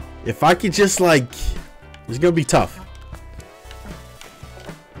 If I could just like, it's gonna be tough.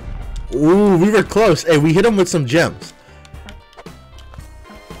 Ooh, we were close. Hey, we hit him with some gems.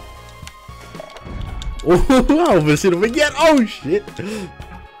 Ooh, I almost hit him again. Oh shit.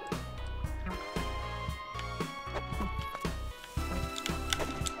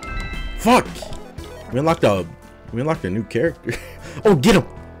 Fuck. We unlocked a new character. Oh, get him.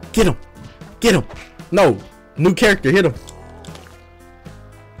 Get him. Get him. No. New character. Hit him.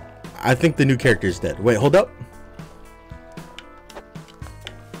 I think the new character is dead. Wait, hold up.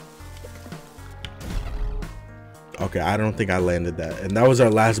 Okay, I don't think I landed that. And that was our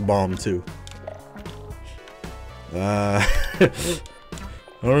last bomb too. I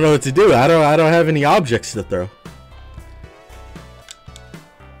don't know what to do. I don't have any objects to throw.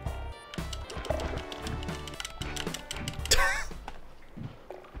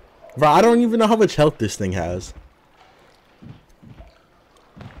 Bro, I don't even know how much health this thing has.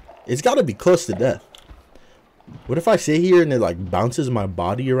 It's got to be close to death. What if I sit here and it like bounces my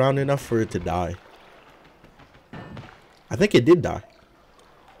body around enough for it to die? I think it did die.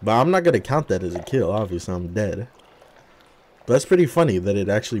 But I'm not going to count that as a kill. Obviously, I'm dead. But that's pretty funny that it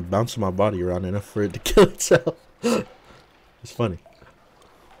actually bounced my body around enough for it to kill itself. It's funny.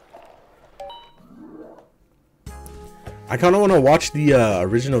 I kind of want to watch the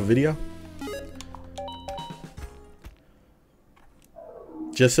original video.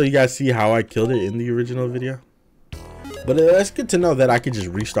 Just so you guys see how I killed it in the original video. But it's good to know that I could just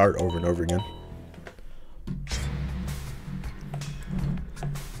restart over and over again.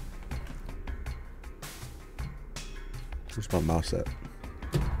 Where's my mouse at?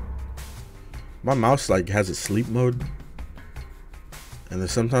 My mouse like has a sleep mode. And then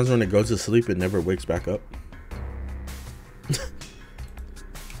sometimes when it goes to sleep, it never wakes back up.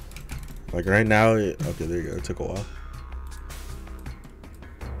 Like right now, okay, there you go. It took a while.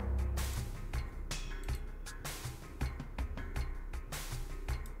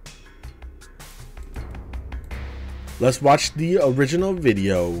 Let's watch the original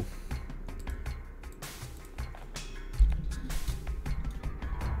video.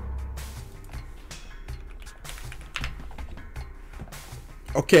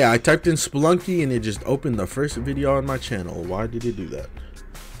 Okay, I typed in Spelunky and it just opened the first video on my channel. Why did it do that?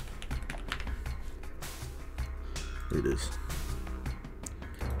 There it is.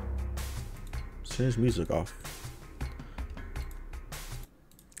 Turn his music off.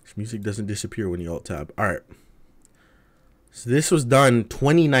 His music doesn't disappear when you alt tab. Alright. So this was done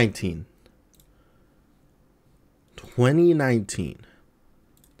 2019. 2019.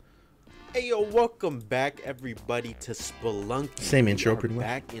 Hey yo, welcome back everybody to Spelunky. Same intro pretty much.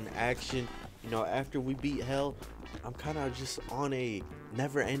 Back in action. You know, after we beat hell, I'm kind of just on a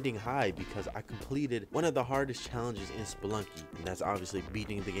never-ending high because I completed one of the hardest challenges in Spelunky, and that's obviously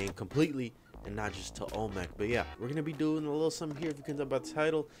beating the game completely and not just to Olmec. But yeah, we're gonna be doing a little something here. If you can tell by the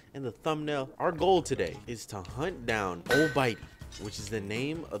title and the thumbnail, our goal today is to hunt down Old Bitey, which is the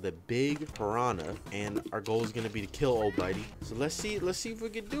name of the big piranha, and our goal is going to be to kill Old Bitey. So let's see if we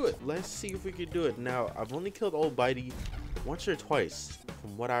can do it. Let's see if we can do it. Now, I've only killed Old Bitey once or twice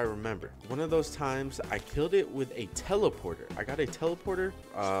from what I remember. One of those times I killed it with a teleporter. I got a teleporter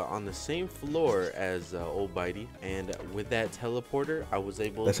on the same floor as Old Bitey, and with that teleporter I was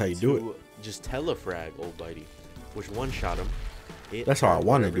able to just telefrag Old Bitey, which one-shot him. That's how I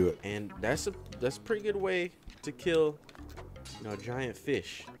want to do it. And that's a pretty good way to kill, you know, giant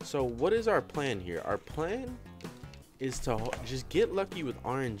fish. So what is our plan here? Our plan is to just get lucky with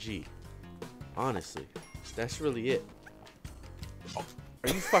RNG. Honestly, that's really it. Oh, are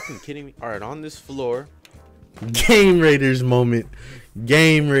you fucking kidding me? All right, on this floor. Game Raiders moment.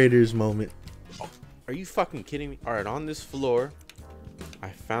 Game Raiders moment. Oh, are you fucking kidding me? All right, on this floor, I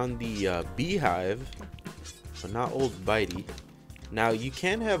found the beehive, but not Old Bitey. Now you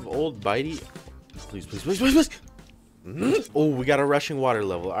can have Old Bitey. Please, please, please, please, please. Oh, we got a rushing water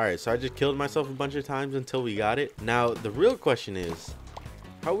level. All right, so I just killed myself a bunch of times until we got it. Now the real question is,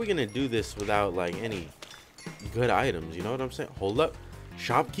 how are we gonna do this without like any good items? You know what I'm saying? Hold up,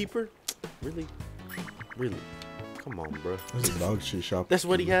 shopkeeper? Really? Come on, bro. That's a dog shit shop. That's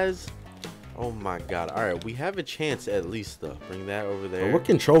what he has. Oh my god. All right, we have a chance at least though. Bring that over there. Oh, what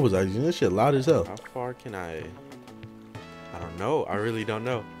control was I using? This shit loud as hell. How far can I don't know. I really don't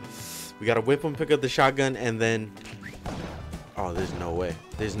know. We gotta whip him, pick up the shotgun, and then oh, there's no way.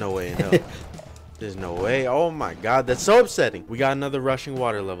 There's no way in hell. There's no way. Oh my god, that's so upsetting. We got another rushing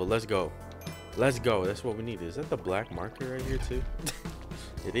water level. Let's go. Let's go. That's what we need. Is that the black marker right here too?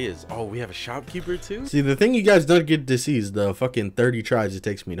 It is. Oh, we have a shopkeeper too? See, the thing you guys don't get to see is the fucking 30 tries it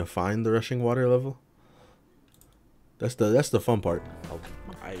takes me to find the rushing water level. That's the fun part. Oh,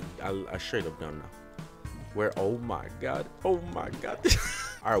 I straight up don't know. Where? Oh my god. Oh my god.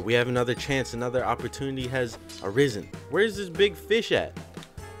 All right, we have another chance. Another opportunity has arisen. Where's this big fish at?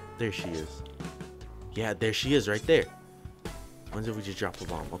 There she is. Yeah, there she is right there. When did we just drop a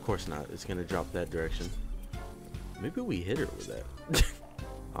bomb? Of course not. It's gonna drop that direction. Maybe we hit her with that.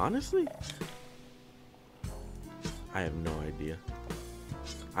 Honestly, I have no idea.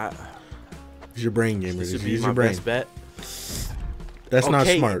 Use your brain, gamer. This would be Use my your brain. best bet. That's not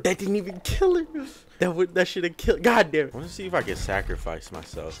smart. That didn't even kill her. That should have killed. God damn it. I want to see if I can sacrifice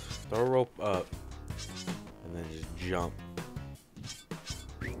myself. Throw a rope up and then just jump.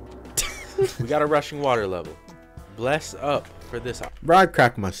 We got a rushing water level. Bless up for this. Bro, I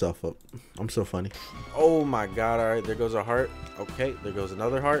cracked myself up. I'm so funny. Oh my god. All right, there goes a heart. Okay, there goes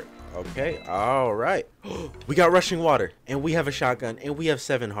another heart. Okay, all right. We got rushing water, and we have a shotgun, and we have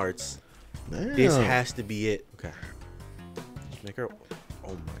 7 hearts. Damn. This has to be it. Okay. Make her.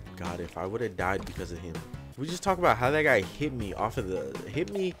 Oh my god, if I would have died because of him. We just talk about how that guy hit me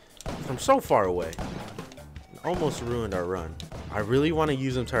from so far away. Almost ruined our run. I really want to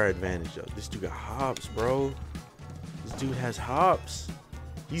use him to our advantage though. This dude got hops, bro. This dude has hops.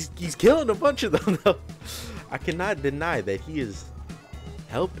 He's killing a bunch of them though. I cannot deny that he is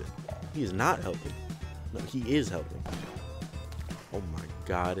helping. He is not helping. No, he is helping. Oh my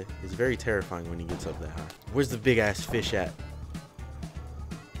god. It's very terrifying when he gets up that high. Where's the big ass fish at?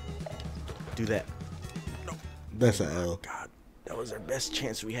 Do that. No. That's an L. God, that was our best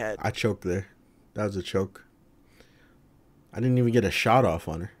chance we had. I choked there. That was a choke. I didn't even get a shot off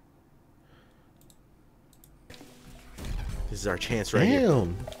on her. This is our chance right here.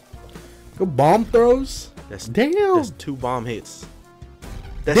 Damn. Go bomb throws. That's 2 bomb hits.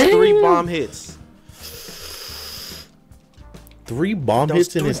 That's Damn. 3 bomb hits. 3 bomb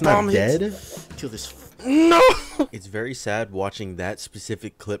hits and it's not dead? Kill this. No! It's very sad watching that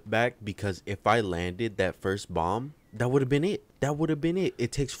specific clip back because if I landed that first bomb, that would have been it. That would have been it.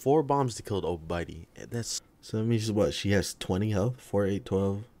 It takes 4 bombs to kill Old Bitey. That's so that means what? She has 20 health? 4, 8,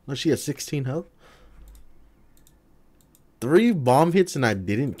 12. No, she has 16 health. 3 bomb hits and I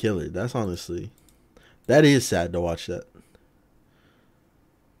didn't kill her. That's honestly, that is sad to watch that.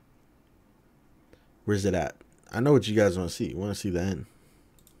 Where's it at? I know what you guys want to see. You want to see the end.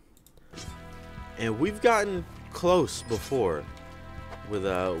 And we've gotten close before with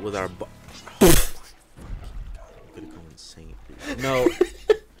our no.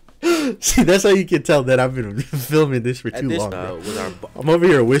 See, that's how you can tell that I've been filming this for too long. I'm over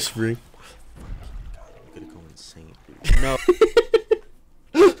here whispering. No.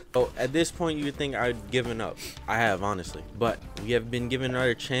 Oh, at this point you would think I'd given up. I have, honestly, but we have been given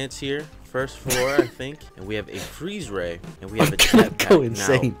another chance here. First floor, I think, and we have a freeze ray, and we have a jetpack. Go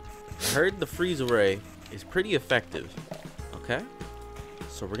insane. Now, I heard the freeze ray is pretty effective. Okay,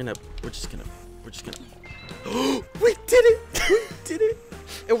 so we're just gonna. We did it! We did it!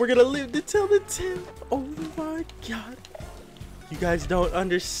 And we're gonna live to tell the 10. Oh my god! You guys don't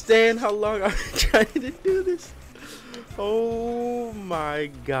understand how long I've been trying to do this. Oh my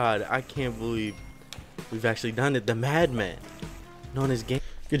god! I can't believe We've actually done it. The madman, known as game.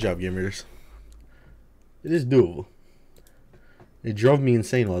 Good job, gamers. It is doable. It drove me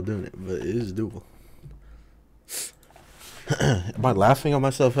insane while doing it, but it is doable. Am I laughing at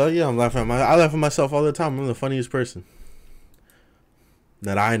myself? Hell yeah, I'm laughing at I laugh at myself all the time. I'm the funniest person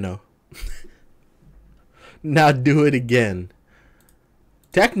that I know. Now do it again.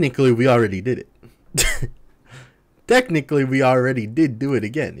 Technically, we already did it. Technically, we already did do it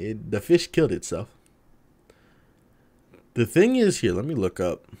again. The fish killed itself. The thing is here, let me look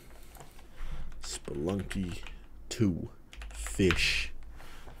up Spelunky 2 fish.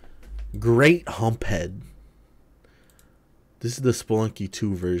 Great humphead. This is the Spelunky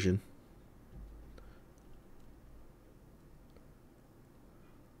 2 version.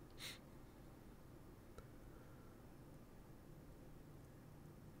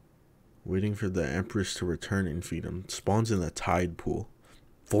 Waiting for the Empress to return and feed him. Spawns in the tide pool.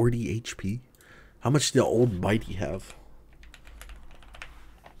 40 HP. How much did the old Mighty have?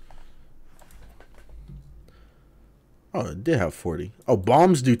 Oh, it did have 40. Oh,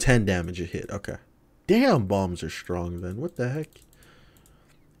 bombs do 10 damage a hit. Okay. Damn, bombs are strong then. What the heck?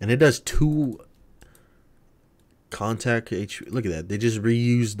 And it does 2 contact HP. Look at that. They just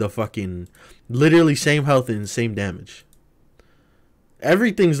reused the fucking... Literally same health and same damage.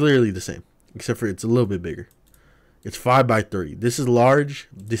 Everything's literally the same, except for it's a little bit bigger. It's 5x3. This is large.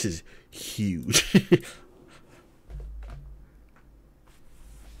 This is huge.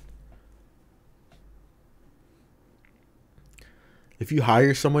 If you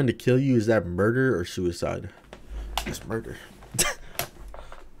hire someone to kill you, is that murder or suicide? It's murder.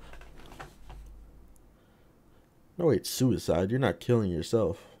 No, wait, suicide. You're not killing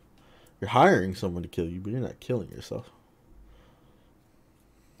yourself. You're hiring someone to kill you, but you're not killing yourself.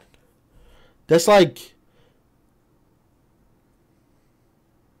 That's like...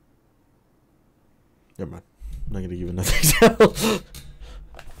 Never mind. I'm not going to give another example.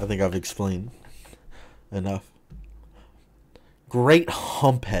 I think I've explained enough. Great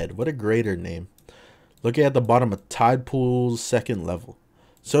Humphead. What a greater name. Looking at the bottom of Tide Pool's 2nd level.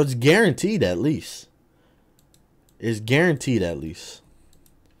 So it's guaranteed at least. It's guaranteed at least.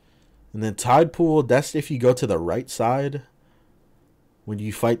 And then Tide Pool, that's if you go to the right side when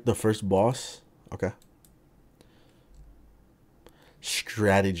you fight the first boss. Okay.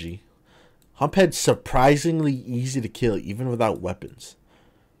 Strategy. Humphead's surprisingly easy to kill even without weapons.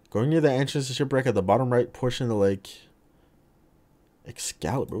 Going near the entrance to shipwreck at the bottom right portion of the lake.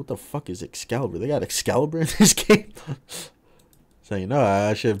 Excalibur. What the fuck is Excalibur? They got Excalibur in this game? So you know,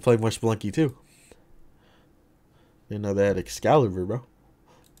 I should play more Spelunky too. Didn't know they had Excalibur, bro.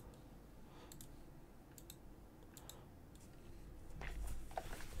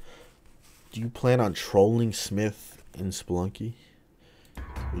 Do you plan on trolling Smith in Spelunky?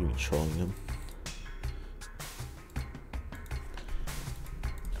 What do you mean trolling him?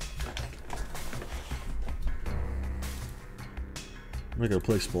 I'm not gonna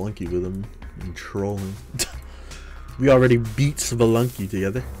play Spelunky with him and troll him. We already beat Spelunky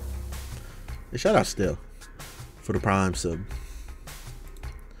together. Hey, shout out still for the Prime sub.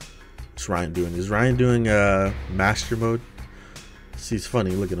 What's Ryan doing? Is Ryan doing master mode? See, it's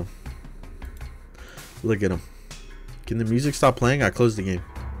funny. Look at him. Look at him. Can the music stop playing? I closed the game.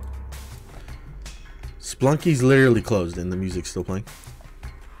 Spelunky's literally closed and the music's still playing.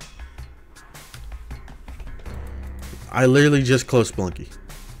 I literally just closed Spelunky.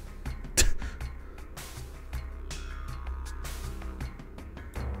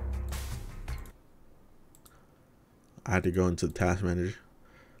 I had to go into the task manager.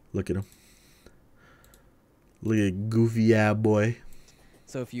 Look at him. Look at goofy ass boy.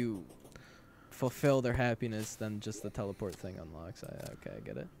 So if you fulfill their happiness, then just the teleport thing unlocks. Okay, I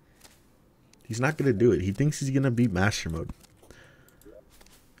get it. He's not gonna do it. He thinks he's gonna beat master mode.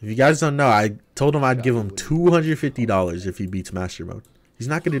 If you guys don't know, I told him I'd give him $250 if he beats master mode. He's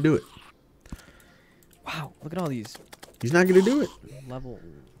not gonna do it. Wow, look at all these. He's not gonna do it. Level.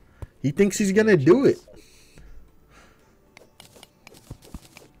 He thinks he's gonna do it.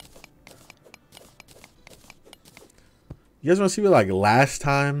 You guys want to see what like last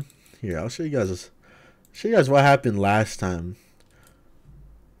time? Here, I'll show you guys. Show you guys what happened last time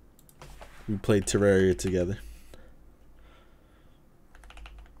we played Terraria together.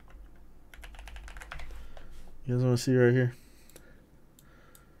 You guys want to see right here?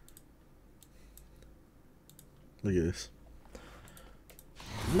 Look at this.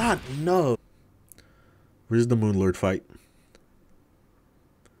 No. Where's the Moonlord fight?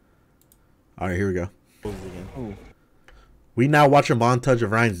 All right, here we go. Ooh. We now watch a montage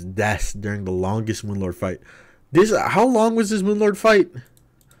of Ryan's death during the longest Moonlord fight. How long was this Moonlord fight?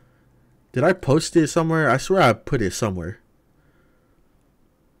 Did I post it somewhere? I swear I put it somewhere.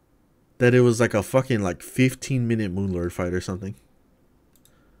 That it was like a fucking like 15-minute Moonlord fight or something.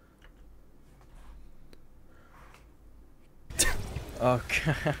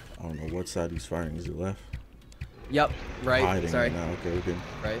 Okay. I don't know what side he's firing. Is it left? Yep. Right. Hiding Sorry. right now. Okay, we're good.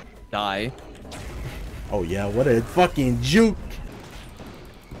 Right. Die. Oh yeah, what a fucking juke.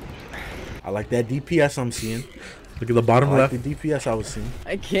 I like that DPS I'm seeing. Look at the bottom I like left. the DPS I was seeing.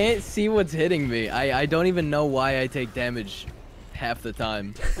 I can't see what's hitting me. I don't even know why I take damage half the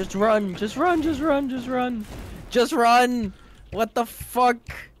time. Just run. Just run. Just run. Just run. Just run. What the fuck?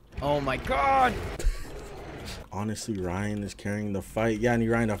 Oh my god. Honestly, Ryan is carrying the fight. Yeah, I need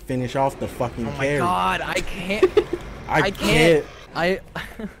Ryan to finish off the fucking Oh my carry. god. I can't. I can't. I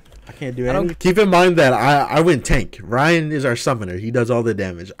Can't do I don't- anything. Keep in mind that I went tank. Ryan is our summoner. He does all the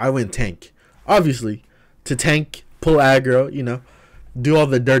damage. I went tank. Obviously, to tank, pull aggro, you know, do all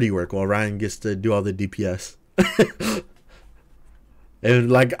the dirty work while Ryan gets to do all the DPS.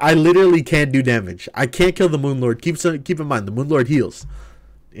 And like, I literally can't do damage. I can't kill the Moonlord. Keep in mind, the Moonlord heals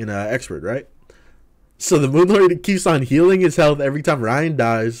in expert, right? So the Moonlord keeps on healing his health every time Ryan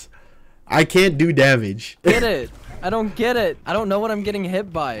dies. I can't do damage. get it. I don't get it. I don't know what I'm getting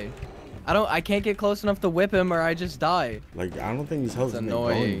hit by. I can't get close enough to whip him or I just die. Like, I don't think his health is It's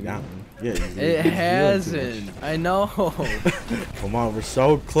going annoying. down. Yeah, It he's healing too much. hasn't. I know. Come on, we're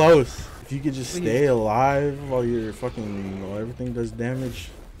so close. If you could just Please. stay alive while you're fucking, while everything does damage,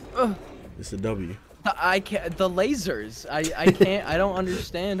 Ugh. it's a W. I can't. The lasers. I can't. I don't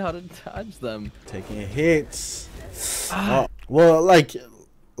understand how to dodge them. Taking hits. Ah. Well, like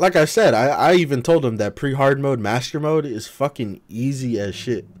I said, I even told him that pre-hard mode, master mode is fucking easy as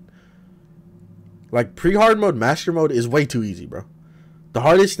shit. Like, pre-hard mode, master mode is way too easy, bro. The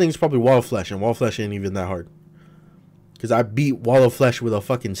hardest thing is probably Wall of Flesh, and Wall of Flesh ain't even that hard. Because I beat Wall of Flesh with a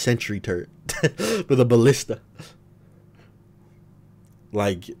fucking sentry turret. With a ballista.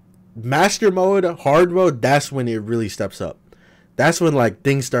 Like, master mode, hard mode, that's when it really steps up. That's when, like,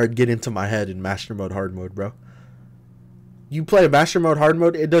 things start getting to my head in master mode, hard mode, bro. You play master mode, hard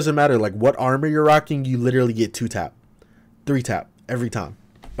mode, it doesn't matter, like, what armor you're rocking, you literally get 2 tap. 3 tap, every time.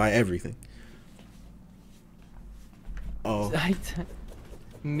 By everything. Oh. I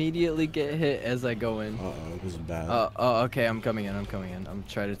immediately get hit as I go in. Uh-oh, this is bad. Oh, okay. I'm coming in. I'm coming in. I'm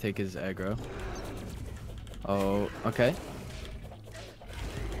trying to take his aggro. Oh, okay.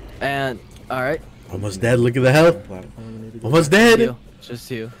 And all right. Almost dead, look at the health. Platform, Almost dead. Heal. Just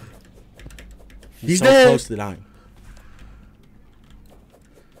you. He's so dead. close to dying.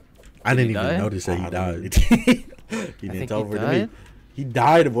 I didn't he even die? notice that he I died. he think didn't he over to me. died? He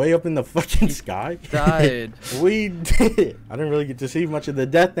died way up in the fucking sky. Died. We did it. I didn't really get to see much of the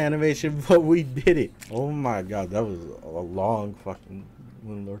death animation, but we did it. Oh my god, that was a long fucking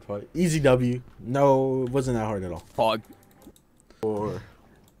Moonlord fight. Easy W. No, it wasn't that hard at all. Fog. Or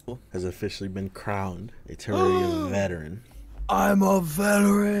Has officially been crowned a Terraria veteran. I'm a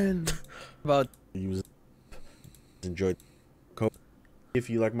veteran. About He was enjoyed. If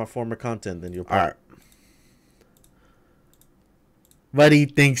you like my former content, then you'll probably. Alright. But he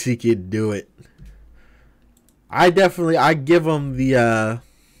thinks he could do it. I give him the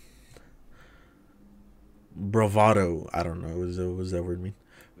bravado. I don't know. What does that word mean?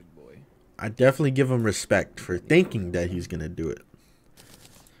 big boy. I definitely give him respect for thinking that he's gonna do it.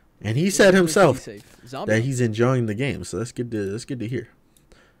 And he said himself Zombie. that he's enjoying the game, so that's good to hear.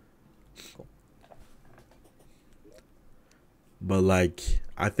 Cool. But like,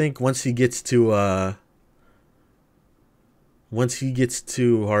 I think once he gets to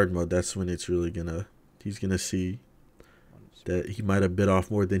hard mode, that's when it's really he's gonna see that he might have bit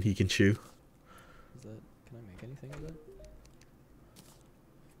off more than he can chew. Is that? Can I make anything of that?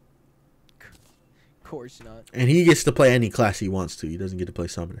 Of course not. And he gets to play any class he wants to. He doesn't get to play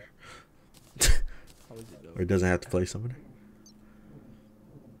summoner. How is it though? Or he doesn't have to play summoner.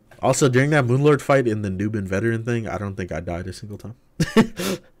 Also, during that Moonlord fight in the noob and veteran thing, I don't think I died a single time.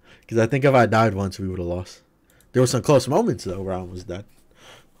 Because I think if I died once, we would have lost. There were some close moments, though, where I almost died.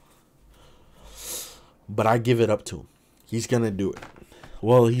 But I give it up to him. He's going to do it.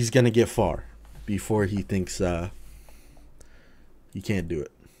 Well, he's going to get far before he thinks he can't do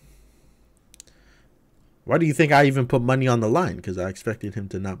it. Why do you think I even put money on the line? Because I expected him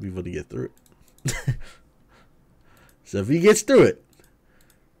to not be able to get through it. So if he gets through it,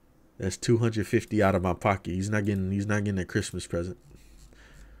 that's $250 out of my pocket. He's not getting a Christmas present.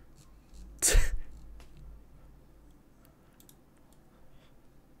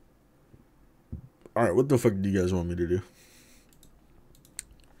 Alright, what the fuck do you guys want me to do?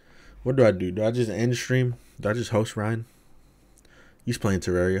 What do I do? Do I just end stream? Do I just host Ryan? He's playing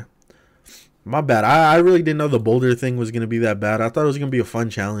Terraria. My bad. I really didn't know the boulder thing was gonna be that bad. I thought it was gonna be a fun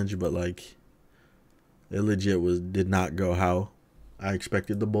challenge, but like, it legit did not go how I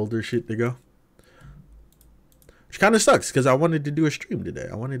expected the boulder shit to go. Which kind of sucks because I wanted to do a stream today.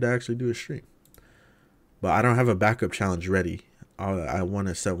 I wanted to actually do a stream, but I don't have a backup challenge ready. I want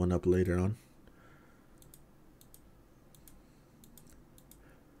to set one up later on.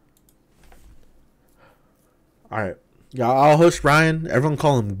 All right, yeah, I'll host Ryan. Everyone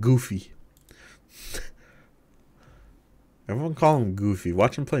call him Goofy. Everyone call him Goofy.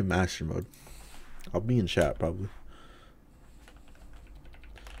 Watch him play Master Mode. I'll be in chat probably.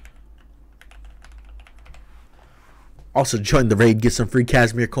 Also join the raid, get some free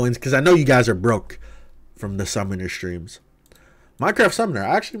Casimir coins, because I know you guys are broke from the Summoner streams. Minecraft Summoner,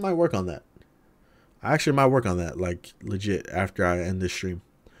 I actually might work on that. Like, legit, after I end this stream.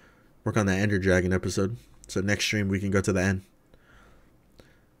 Work on that Ender Dragon episode. So next stream, we can go to the end.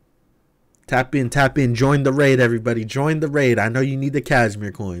 Tap in, join the raid, everybody. Join the raid. I know you need the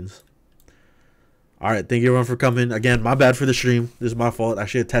Casimir coins. Alright, thank you everyone for coming. Again, my bad for the stream. This is my fault. I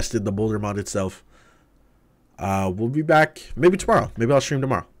should have tested the boulder mod itself. We'll be back maybe tomorrow. Maybe I'll stream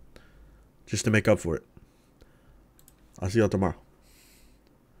tomorrow. Just to make up for it. I'll see y'all tomorrow.